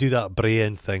 They do that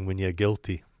brain thing when you're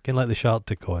guilty. Kind of like the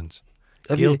Sharpticons.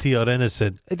 Guilty or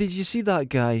innocent? Did you see that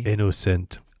guy?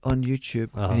 Innocent. On YouTube,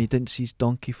 and he didn't see his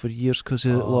donkey for years because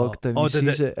of lockdown. He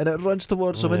sees it, and it runs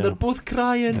towards him, and they're both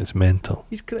crying. It's mental.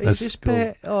 He's crying. He's his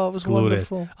pet. Oh, it was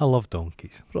glorious. Wonderful. I love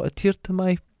donkeys. Brought a tear to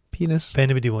my penis. If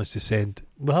anybody wants to send,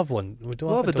 we'll have one.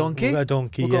 We'll have a donkey. We've got a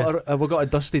donkey. We've got a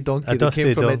dusty donkey that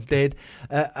came from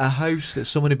a house that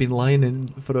someone had been lying in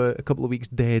for a couple of weeks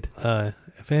dead.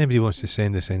 If anybody wants to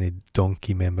send us any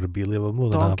donkey memorabilia, we're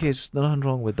more than donkeys. There's nothing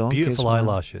wrong with donkeys. Beautiful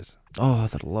eyelashes. Oh,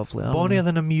 they're lovely. Bonnier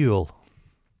than a mule.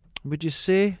 Would you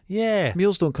say? Yeah.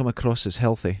 Mules don't come across as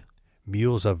healthy.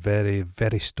 Mules are very,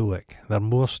 very stoic. They're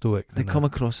more stoic than they come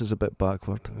across as a bit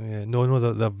backward. Yeah. No,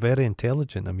 they're very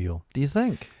intelligent, a mule. Do you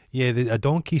think? Yeah, a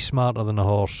donkey's smarter than a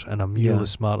horse, and a mule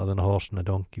is smarter than a horse and a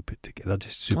donkey put together. They're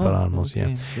just super animals,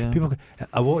 yeah. People,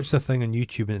 I watched a thing on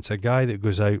YouTube, and it's a guy that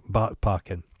goes out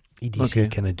backpacking,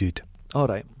 EDC kind of dude. All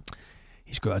right.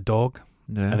 He's got a dog,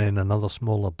 and then another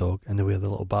smaller dog, and they wear the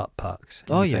little backpacks.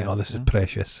 And this is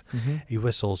precious. Mm-hmm. He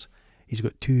whistles. He's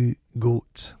got 2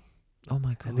 goats. Oh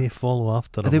my God. And they follow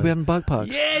after him. Are they wearing backpacks?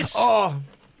 Yes! Oh!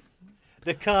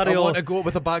 They carry on. I want to go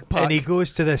with a backpack. And he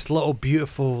goes to this little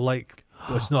beautiful, like,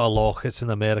 well, it's not a loch, it's in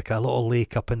America, a little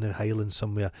lake up in the Highlands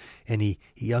somewhere. And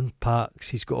he unpacks,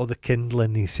 he's got all the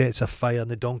kindling, he sets a fire,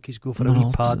 and the donkeys go for a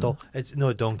wee paddle. It's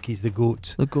no donkeys, the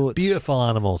goats. The goats. Beautiful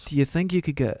animals. Do you think you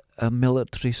could get a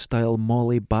military-style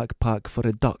Molly backpack for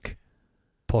a duck?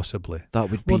 Possibly.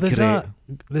 That would be great.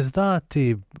 There's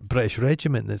that British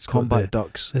regiment that's combat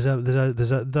ducks.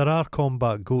 There are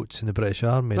combat goats in the British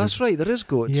Army. That's right, there is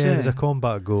goats. Yeah, there's a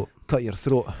combat goat. Cut your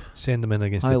throat. Send them in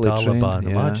against Highly the Taliban.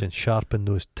 Trained, Imagine sharpen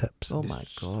those tips. Oh my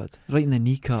God! Right in the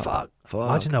kneecap. Fuck.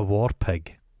 Imagine a war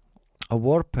pig. A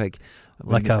war pig,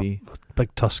 like a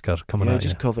big tusker coming out.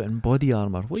 Just covered in body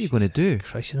armour. What are you going to do?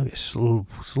 Christ, you get slow,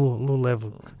 low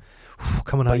level.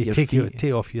 Coming out, you take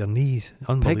off your knees.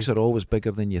 Pigs are always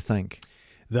bigger than you think.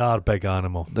 They are big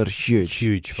animals. They're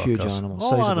huge fuckers. animals. All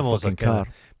size animals of a fucking car.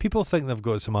 People think they've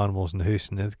got some animals in the house,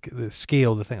 and the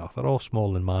scale, they think, they're all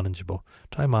small and manageable.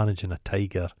 Try managing a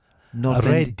tiger, a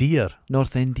red deer,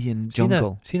 North Indian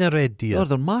jungle. Seen a red deer? Oh,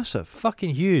 they're massive,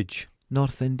 fucking huge.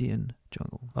 North Indian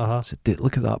jungle. So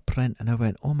look at that print, and I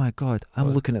went, oh my God,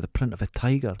 I'm looking at the print of a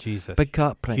tiger. Jesus, big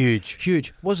cat print,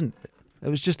 huge. It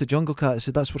was just a jungle cat. I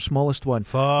said, that's our smallest one.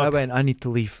 Fuck. I went, I need to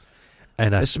leave.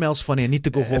 And it smells funny. I need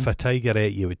to go home. If a tiger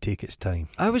ate you, it would take its time.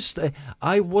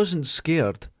 I wasn't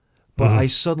scared, but I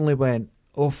suddenly went,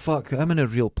 oh fuck, I'm in a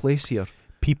real place here.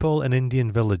 People in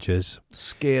Indian villages,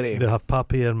 scary. They have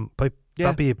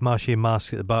papier-mâché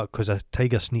masks at the back because a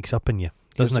tiger sneaks up on you.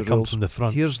 Doesn't it come from the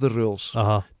front? Here's the rules.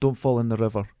 Don't fall in the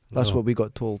river. That's what we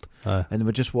got told. And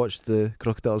we just watched the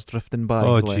crocodiles drifting by.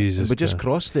 Oh, Jesus. And we just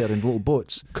crossed there in little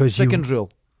boats. Second rule.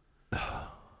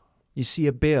 You see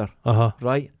a bear,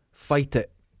 right? Fight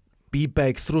it. Be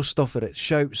big. Throw stuff at it.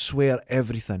 Shout, swear,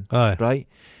 everything. Right?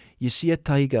 You see a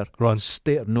tiger. Run.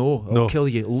 Stare. No, I'll kill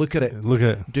you. Look at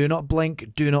it. Do not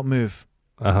blink. Do not move.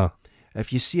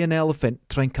 If you see an elephant,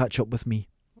 try and catch up with me.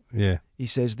 Yeah. He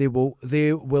says they will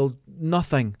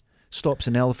nothing stops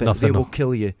an elephant. They will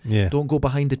kill you. Yeah. Don't go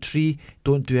behind a tree.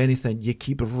 Don't do anything. You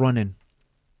keep running.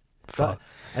 And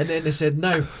then they said,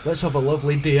 now let's have a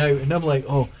lovely day out. And I'm like,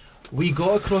 oh, we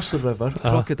got across the river.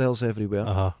 Crocodiles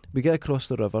everywhere. We get across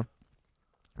the river.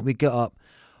 We get up.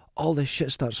 All this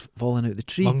shit starts falling out the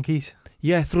tree. Monkeys?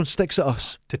 Yeah, throwing sticks at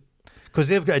us. Because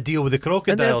they've got to deal with the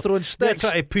crocodile. And they're throwing sticks.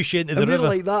 They're trying to push you into the river. river. We're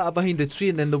like that behind the tree,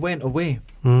 and then they went away.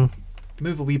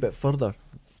 Move a wee bit further.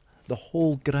 The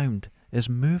whole ground is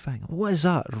moving. What is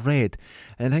that? Red.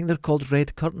 And I think they're called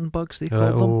red curtain bugs, they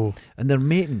call them. And they're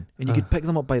mating. And you could pick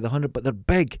them up by the 100, but they're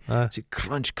big. So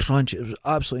crunch, crunch. It was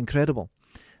absolutely incredible.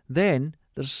 Then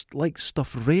there's like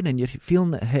stuff raining. You're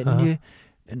feeling it hitting you.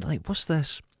 And like, what's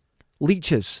this?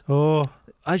 Leeches.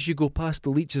 As you go past, the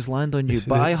leeches land on you.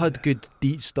 But I had good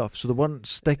deet stuff, so they weren't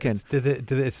sticking.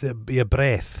 It's your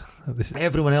breath.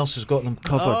 Everyone else has got them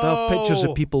covered. I have pictures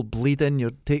of people bleeding.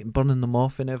 You're burning them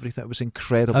off and everything. It was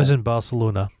incredible. I was in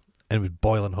Barcelona and it was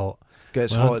boiling hot.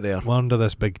 Gets hot there. We're under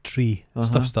this big tree.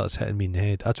 Stuff starts hitting me in the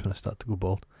head. That's when I started to go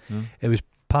bald. It was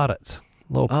parrots,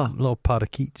 little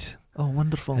parakeets. Oh,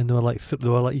 wonderful! And they were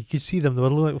like, you could see them. They were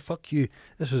like, "Fuck you!"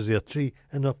 This was their tree,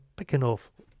 and they're picking off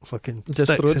fucking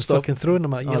just sticks and fucking throwing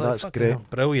them at you. Oh, that's great!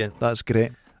 Brilliant. That's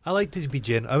great. I like to be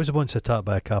genuine. I was once attacked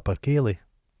by a capercaillie.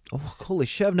 Oh, holy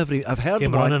shit! I've heard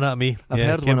Came one. running at me. I've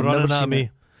heard came one. I've running never at seen me. it.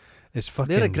 It's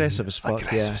fucking. They're aggressive as fuck.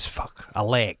 Aggressive as fuck. A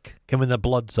leck. When the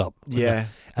blood's up. Yeah.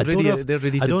 I don't know if, they're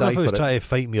ready to I don't know die if it was for it. trying to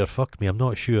fight me or fuck me. I'm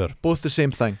not sure. Both the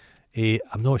same thing.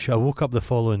 I'm not sure. I woke up the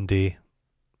following day.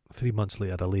 3 months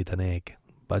later, I laid an egg,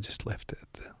 but I just left it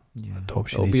at the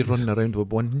adoption I'll be agency. running around with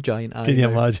one giant eye. Can you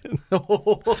now. imagine?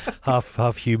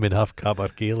 half human, half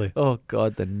capercaillie. Oh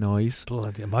God, the noise.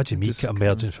 Bloody, imagine me Just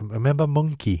emerging from. Remember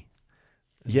Monkey?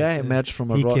 Yeah, emerged from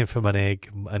a He rock. came from an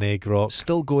egg rock.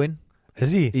 Still going.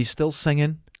 Is he? He's still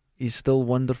singing. He's still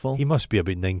wonderful. He must be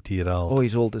about 90-year-old. Oh,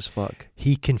 he's old as fuck.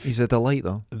 He's a delight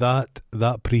though.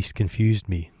 That priest confused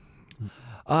me.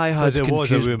 I had it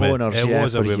was a confused woman. boners. It yeah,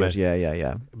 was a for woman. years.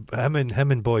 Yeah.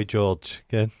 Him and Boy George.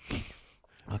 Okay?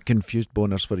 I confused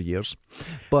boners for years.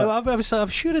 But I'm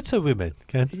sure it's a woman.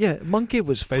 Okay? yeah, Monkey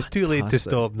was. But it's too late to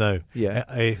fantastic. stop now.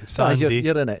 Yeah, Sandy.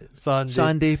 you're in it.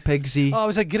 Sandy, Pigsy. Oh, it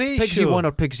was a great Pigsy show. 1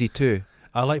 or Pigsy 2?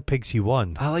 I like Pigsy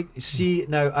 1. See,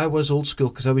 now I was old school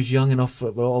because I was young enough for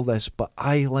all this, but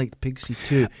I liked Pigsy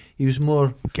 2. He was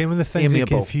more. Came with the things that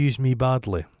amiable. confused me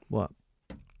badly. What?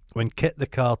 When Kit the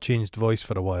car changed voice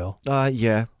for a while.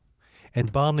 Yeah.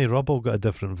 And Barney Rubble got a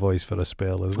different voice for a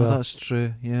spell as well. Oh, that's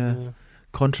true. Yeah.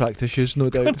 Contract issues, no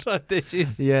doubt. Contract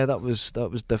issues. Yeah, that was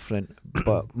different.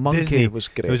 But Monkey Disney, was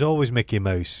great. It was always Mickey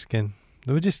Mouse. Ken.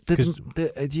 They were just.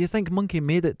 do you think Monkey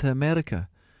made it to America?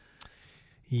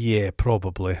 Yeah,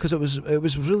 probably. Because it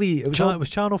was really It was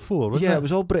Channel 4, wasn't it? yeah, it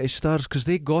was all British stars because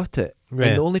they got it. Right.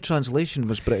 And the only translation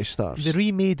was British stars. They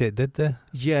remade it, did they?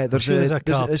 Yeah, there's sure there's a a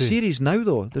cartoon. series now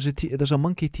though. There's a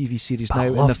Monkey TV series But I now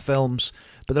in love- the films,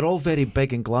 but they're all very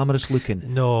big and glamorous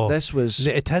looking. No. This was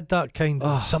It had that kind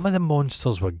of. Some of the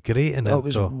monsters were great in it. it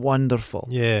was though. wonderful.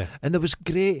 Yeah. And there was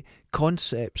great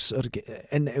concepts,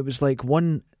 and it was like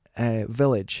one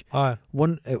village.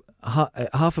 One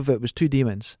half of it was two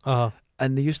demons,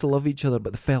 and they used to love each other,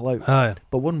 but they fell out.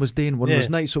 But one was day and one was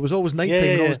night, so it was always night time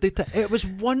and always daytime. It was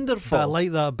wonderful. But I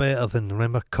like that better than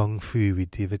remember Kung Fu with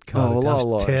David Carradine. Oh, that a lot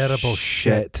was of terrible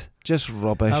shit. Just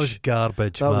rubbish. That was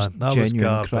garbage, That was man. That was genuine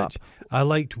garbage. crap. I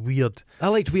liked weird.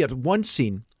 One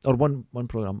scene or one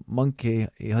program. Monkey,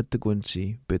 he had to go and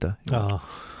see Buddha.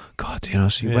 God,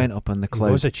 so he went up on the cloud.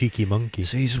 He was a cheeky monkey.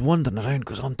 So he's wandering around,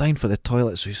 goes, I'm dying for the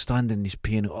toilet. So he's standing, he's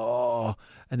peeing.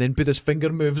 And then Buddha's finger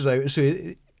moves out. So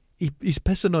he's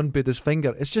pissing on Buddha's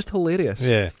finger. It's just hilarious.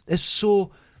 Yeah. It's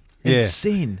so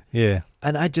insane. Yeah.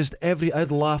 And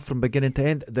I'd laugh from beginning to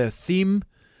end. The theme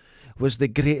was the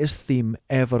greatest theme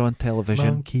ever on television.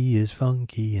 Monkey is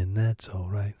funky and that's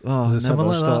alright. Oh, Was it never something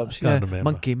like stops. that? I can't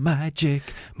remember. Monkey magic.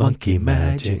 Monkey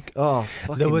magic. Oh,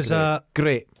 fucking There was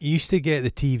great. You used to get the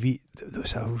TV. There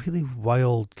was a really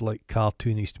wild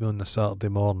cartoon that used to be on a Saturday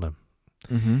morning,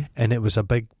 and it was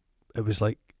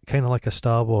like kind of like a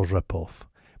Star Wars rip-off,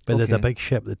 but they had a big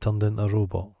ship that turned into a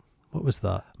robot. What was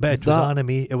that? But it was anime.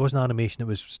 It wasn't animation. It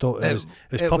was puppets.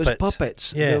 It was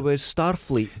puppets. Yeah. There was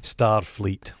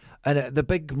Starfleet. And the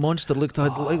big monster looked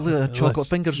like chocolate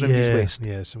fingers around his waist.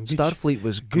 Yeah, some good Starfleet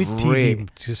was good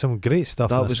great. TV. Some great stuff.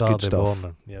 That on a was Saturday good stuff.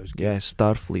 Morning. Yeah, it was good. Yeah,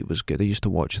 Starfleet was good. I used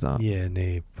to watch that. Yeah,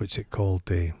 and what's it called?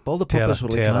 But all the puppets were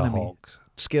like anime. Terrahawks.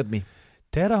 Scared me.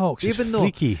 Terrahawks is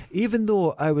freaky. Even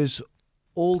though I was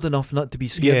old enough not to be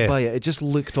scared by it, it just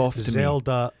looked off to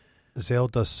me.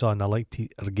 Zelda's son, I liked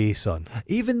her gay son.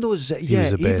 Even though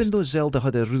Zelda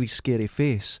had a really scary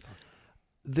face,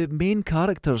 the main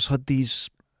characters had these.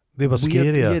 They were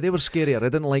weird, scarier. Yeah, they were scarier. I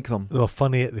didn't like them. They were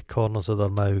funny at the corners of their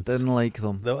mouths. Didn't like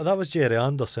them. That was Jerry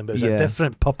Anderson, but it was a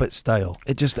different puppet style.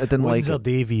 I didn't like Windsor it.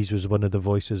 Davies was one of the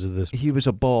voices of this. He was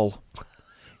a ball.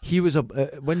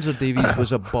 Windsor Davies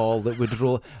was a ball that would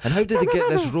roll. And how did they get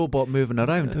this robot moving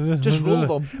around? Just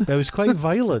roll them. It was quite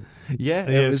violent.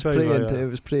 It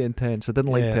was pretty intense. I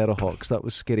didn't like Terrahawks. That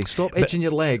was scary. Stop itching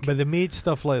your leg. But they made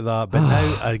stuff like that. But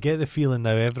now I get the feeling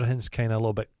now everything's kind of a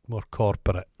little bit more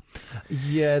corporate.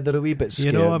 Yeah, they're a wee bit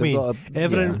scared. You know what I mean?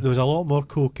 There was a lot more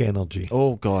Coke energy.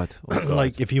 Oh God.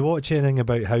 Like if you watch anything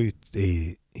about how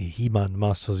He-Man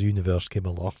Masters Universe came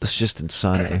along, it's just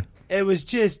insanity. It was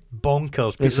just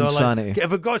bonkers. It's insanity. Like,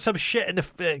 if we got some shit in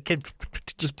the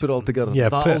just put it all together. Yeah,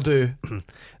 that'll do.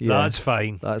 Yeah, that's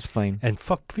fine. That's fine. And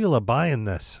fuck, people are buying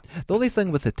this. The only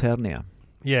thing with Eternia,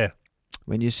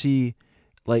 when you see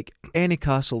like any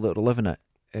castle that we're living at,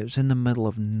 it was in the middle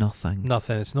of nothing.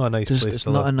 Nothing. It's not a nice place. It's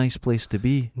not a nice place to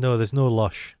be. No, there's no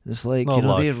lush. It's like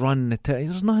lush. they run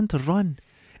There's nothing to run.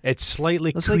 It's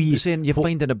slightly It's queasy. like saying you're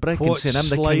finding a brick and saying I'm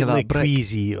the king of that brick.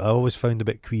 Queasy. I always found a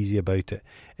bit queasy about it.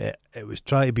 It was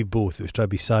trying to be both. It was trying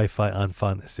to be sci-fi and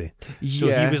fantasy. So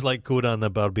he was like Conan the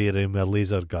Barbarian with a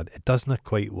laser gun. It doesn't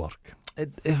quite work.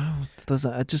 It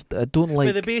doesn't. I don't like.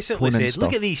 But they basically Conan said, stuff.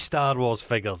 "Look at these Star Wars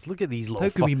figures. Look at these little. How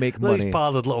can we make look at money? these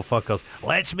pallid little fuckers.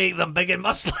 Let's make them big and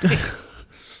muscly."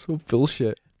 So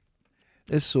bullshit.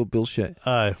 It's so bullshit.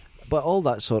 Aye. But all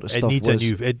that sort of It stuff needs was... a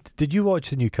new. Did you watch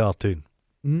the new cartoon?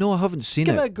 No, I haven't seen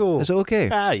Give it. it a go. Is it okay?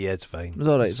 Ah, yeah, it's fine. It's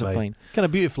all right. It's fine. Kind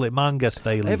of beautifully manga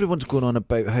style. Everyone's going on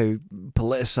about how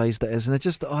politicised it is, and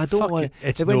I don't want.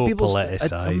 It's when no people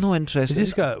politicised. I'm not interested.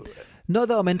 It's got. Not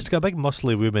that I'm It's got a big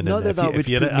muscly woman Not in it. that would put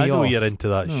me I know off. you're into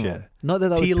that No. shit. Not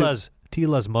that would put...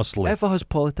 Tila's muscly. If it has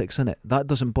politics in it, that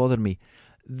doesn't bother me.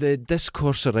 The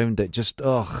discourse around it, just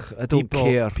I don't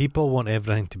care. People want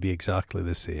everything to be exactly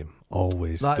the same.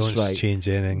 Always. That's Don't right. change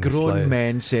anything. It's Grown like,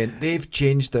 men saying they've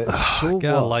changed it. So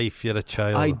get a what? life. You're a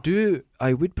child.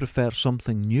 I would prefer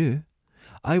something new.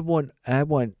 I want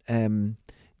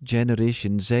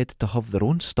Generation Z to have their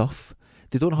own stuff.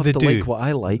 They don't have to like what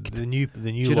I liked. The new do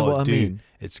you know lot what I mean?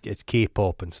 It's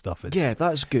K-pop and stuff. Yeah,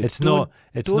 that's good. It's don't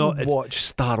not. watch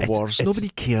Star Wars. Nobody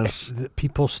cares. The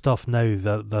people's stuff now.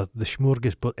 The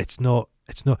smorgasbord. It's not.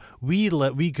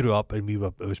 We grew up and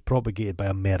it was propagated by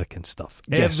American stuff.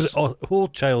 Yes. Whole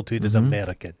childhood is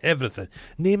American. Everything.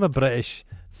 Name a British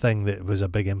thing that was a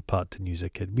big impact on you as a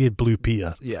kid. We had Blue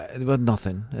Peter. Yeah, it was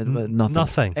nothing.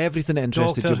 Nothing. Everything that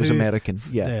interested Doctor you was Who. American.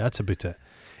 Yeah, That's about it.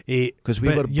 Because we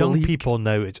but were young bleak. people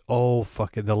now. It's all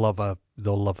fucking. They'll love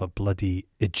a bloody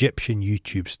Egyptian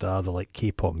YouTube star. They like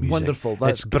K-pop music. Wonderful.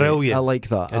 That's it's brilliant. Great. I like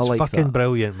that. It's fucking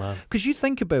brilliant, man. Because you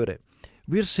think about it,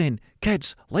 we're saying,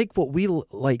 kids, like what we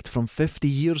liked from 50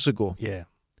 years ago. Yeah.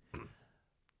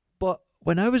 But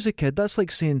when I was a kid, that's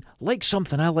like saying, like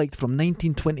something I liked from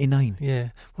 1929. Yeah.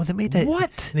 Well, they made it.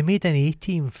 What? They made an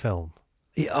A-Team film.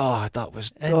 Yeah, that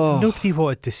was... And nobody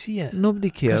wanted to see it. Nobody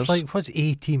cares. Like, what's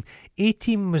A-Team?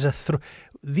 A-Team was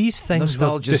these things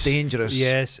Nostalgia's were dangerous.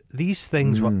 Yes, these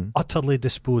things were utterly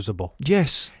disposable.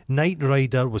 Yes. Knight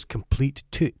Rider was complete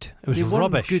toot. It was They weren't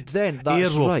rubbish. good then,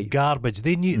 that's Airwolf, right. garbage.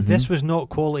 They knew this was not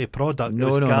quality product. No, it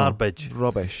was no, garbage. No.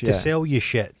 Rubbish, To yeah. sell you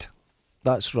shit.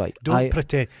 That's right. Don't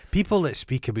pretend. People that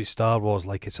speak about Star Wars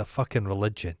like it's a fucking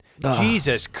religion.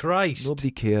 Jesus Christ.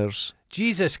 Nobody cares.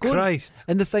 Jesus Christ.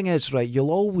 And the thing is, right,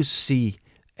 you'll always see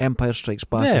Empire Strikes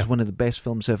Back as one of the best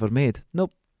films ever made.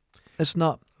 Nope. It's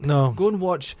not. No. Go and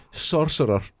watch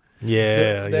Sorcerer.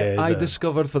 Yeah, I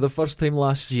discovered for the first time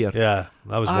last year. Yeah,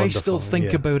 that was wonderful. I still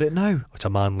think about it now. It's a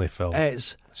manly film.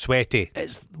 It's sweaty.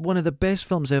 It's one of the best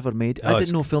films ever made. I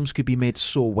didn't know films could be made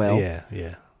so well.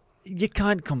 Yeah. You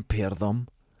can't compare them.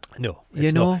 No,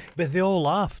 you know. not. But they all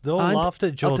laughed. They all laughed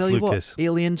at George I'll tell you Lucas. what,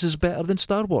 Aliens is better than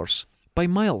Star Wars by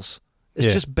miles.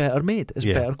 It's just better made. It's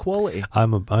better quality. I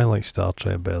like Star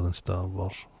Trek better than Star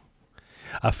Wars.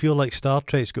 I feel like Star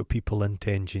Trek's got people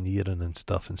into engineering and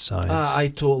stuff and science. I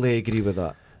totally agree with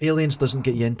that. Aliens doesn't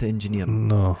get you into engineering.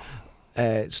 No.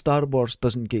 Star Wars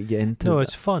doesn't get you into. No,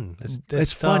 it's fun.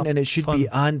 It's fun, and it should be.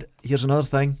 And here's another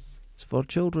thing: it's for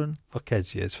children, for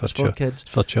kids. Yeah, it's for kids,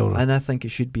 it's for children. And I think it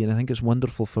should be, and I think it's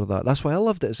wonderful for that. That's why I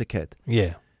loved it as a kid.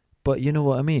 Yeah. But you know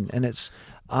what I mean, and it's.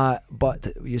 But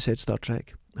you said Star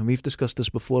Trek, and we've discussed this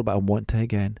before, but I want to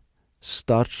again.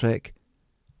 Star Trek,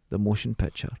 the motion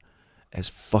picture, is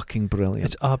fucking brilliant.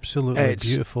 It's absolutely a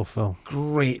beautiful film.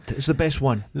 Great. It's the best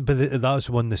one. But that was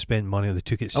one they spent money. They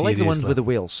took it seriously. I like the one with the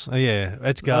whales. Oh yeah,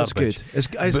 it's garbage. That's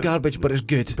good. It's garbage, but it's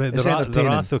good. But it's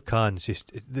entertaining. the Ratho Khan's just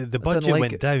the budget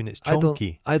went down. It's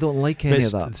chunky. I don't like any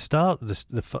of that.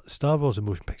 The Star Wars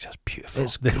motion picture is beautiful.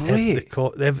 It's great.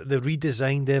 They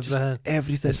redesigned everything.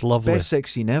 Everything. It's lovely. Best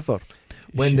sex scene ever.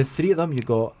 When the three of them, you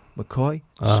got McCoy,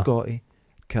 Scotty,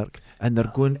 Kirk, and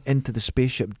they're going into the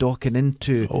spaceship, docking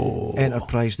into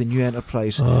Enterprise, the new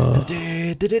Enterprise.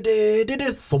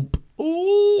 Thump.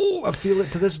 Oh, I feel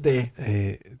it to this day.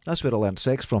 That's where I learned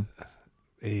sex from.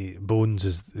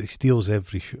 Bones he steals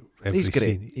every He's great.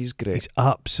 scene. He's great. He's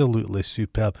absolutely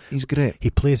superb. He's great. He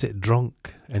plays it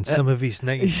drunk in some of his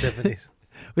 1970s.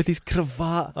 With his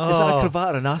cravat. Is that a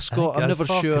cravat or an ascot? I'm never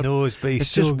sure. Knows, but he's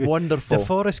it's so just good. wonderful.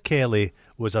 DeForest Kelley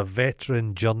was a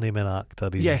veteran journeyman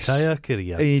actor his entire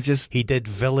career. He did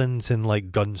villains in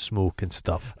like Gunsmoke and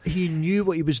stuff. He knew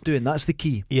what he was doing. That's the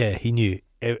key. Yeah, he knew.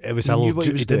 It was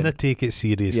he didn't take it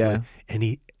seriously. And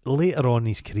he later on in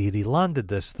his career he landed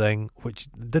this thing which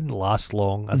didn't last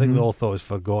long. I think they all thought it was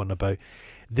forgotten about.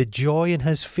 The joy in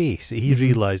his face that he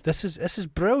realised this is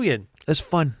brilliant. It's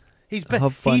fun. He's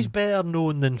better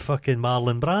known than fucking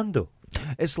Marlon Brando.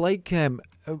 It's like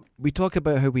we talk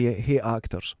about how we hate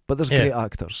actors, but there's great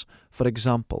actors. For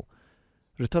example,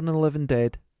 Return of the Living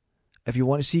Dead. If you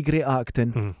want to see great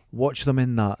acting, watch them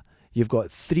in that. You've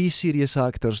got 3 serious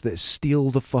actors that steal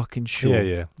the fucking show.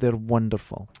 Yeah. They're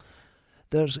wonderful.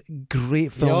 there's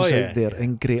great films out there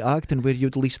and great acting where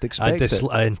you'd least expect it.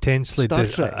 I intensely Star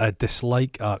Trek. I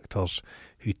dislike actors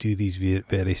who do these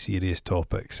very serious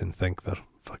topics and think they're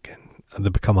fucking, and they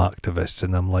become activists,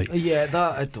 and I'm like, yeah,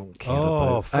 that I don't care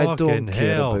oh, about. I don't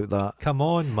care hell. about that. Come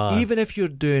on, man. Even if you're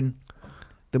doing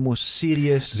the most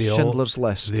serious Schindler's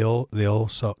List, they all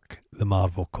suck the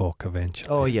Marvel cock eventually.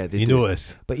 Oh yeah, they do. You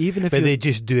notice, but even if they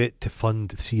just do it to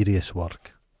fund serious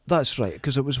work. That's right,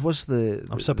 because it was the.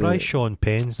 I'm surprised Sean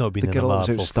Penn's not been in a girl Marvel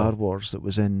that was out Star film. Wars that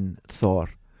was in Thor.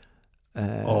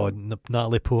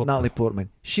 Natalie Portman. Natalie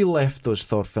Portman. She left those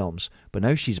Thor films, but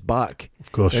now she's back.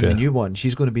 Of course, in the new one.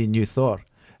 She's going to be a new Thor,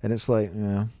 and it's like,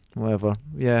 yeah, whatever.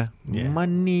 Yeah,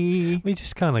 money. We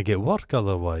just can't get work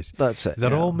otherwise. That's it.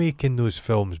 They're all making those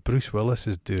films. Bruce Willis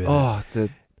is doing.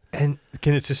 And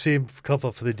it's the same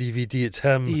cover for the DVD. It's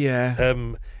him. Yeah.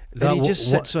 Him. And he just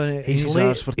sits on it. His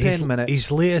arse for 10 minutes. His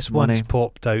latest one's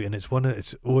popped out, and it's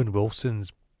Owen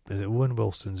Wilson's. Is it Owen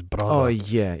Wilson's brother? Oh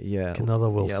yeah. Another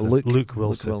Wilson. Yeah, Luke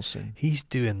Wilson. He's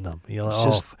doing them. You're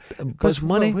like, because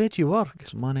money. Where do you work?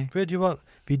 It's money. Where do you work?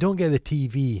 If you don't get the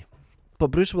TV.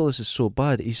 But Bruce Willis is so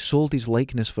bad. He sold his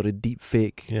likeness for a deep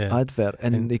fake advert,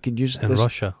 and they can use in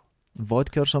Russia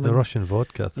vodka or something. The Russian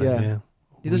vodka thing. Yeah.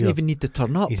 He doesn't even need to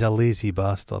turn up. He's a lazy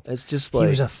bastard. It's just like he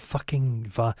was a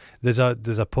fucking. There's a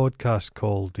podcast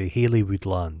called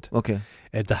Haleywoodland. Okay.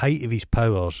 At the height of his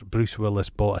powers, Bruce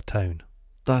Willis bought a town.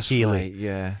 That's Haley. Right.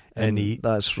 Yeah. And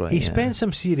that's right. He spent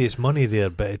some serious money there,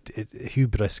 but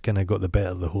hubris kind of got the better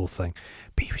of the whole thing.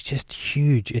 But he was just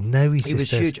huge, and now he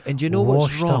was huge. And you know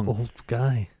what's wrong? Up old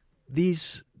guy.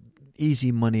 These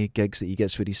easy money gigs that he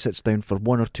gets where he sits down for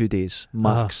 1 or 2 days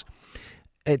max.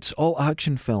 It's all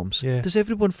action films. Yeah. Does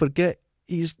everyone forget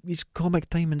his comic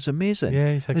timing's amazing?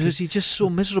 Yeah, or is he just so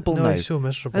miserable now? He's so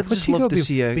miserable. I'd just love to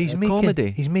see a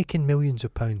comedy. He's making millions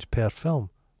of pounds per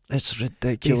film. It's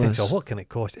ridiculous. He thinks, what can it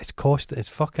cost? It's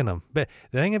fucking him. But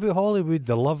the thing about Hollywood,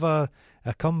 they love a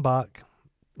comeback.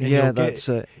 Yeah, that's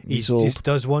it. He just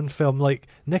does one film. Like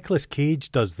Nicolas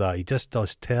Cage does that. He just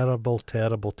does terrible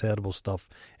stuff.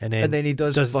 And then he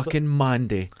does fucking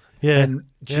Mandy. Yeah. And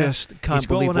just can't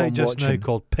believe what I'm watching. He's got one out just now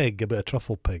called Pig, about a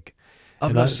truffle pig.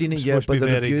 I've not seen it yet, but the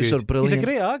reviews are brilliant. He's a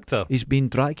great actor. He's been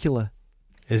Dracula.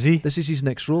 Is he? This is his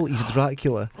next role. He's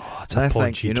Dracula. Oh, it's a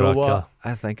paunchy Dracula. You know what?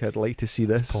 I think I'd like to see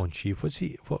this. Paunchy.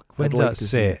 When's that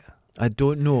set? I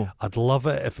don't know. I'd love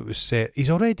it if it was set. He's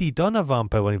already done a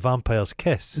vampire when Vampires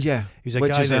Kiss. Yeah. He was a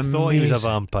guy that thought he was a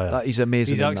vampire. He's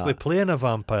amazing. He's actually playing a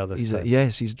vampire this time.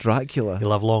 Yes, he's Dracula.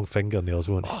 He'll have long fingernails,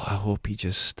 won't he? Oh, I hope he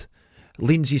just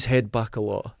leans his head back a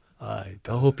lot. I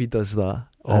hope he does that.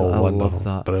 I love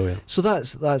that. Brilliant. So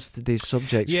that's today's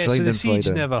subject. Yeah, so the siege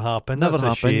never happened. Never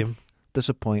happened. A shame.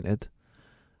 Disappointed.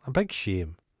 A big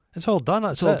shame. It's all done.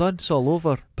 It's all done. It's all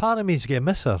over. Part of me's going to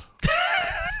miss her.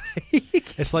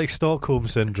 It's like Stockholm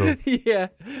Syndrome. Yeah,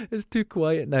 it's too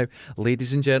quiet now.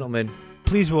 Ladies and gentlemen,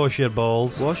 please wash your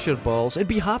balls. Wash your balls and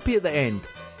be happy at the end.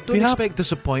 Don't expect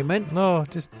disappointment. No,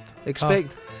 just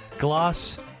expect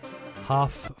glass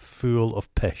half full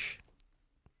of pish.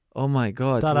 Oh my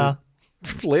God. Ta-da.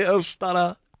 Later,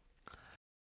 ta-da.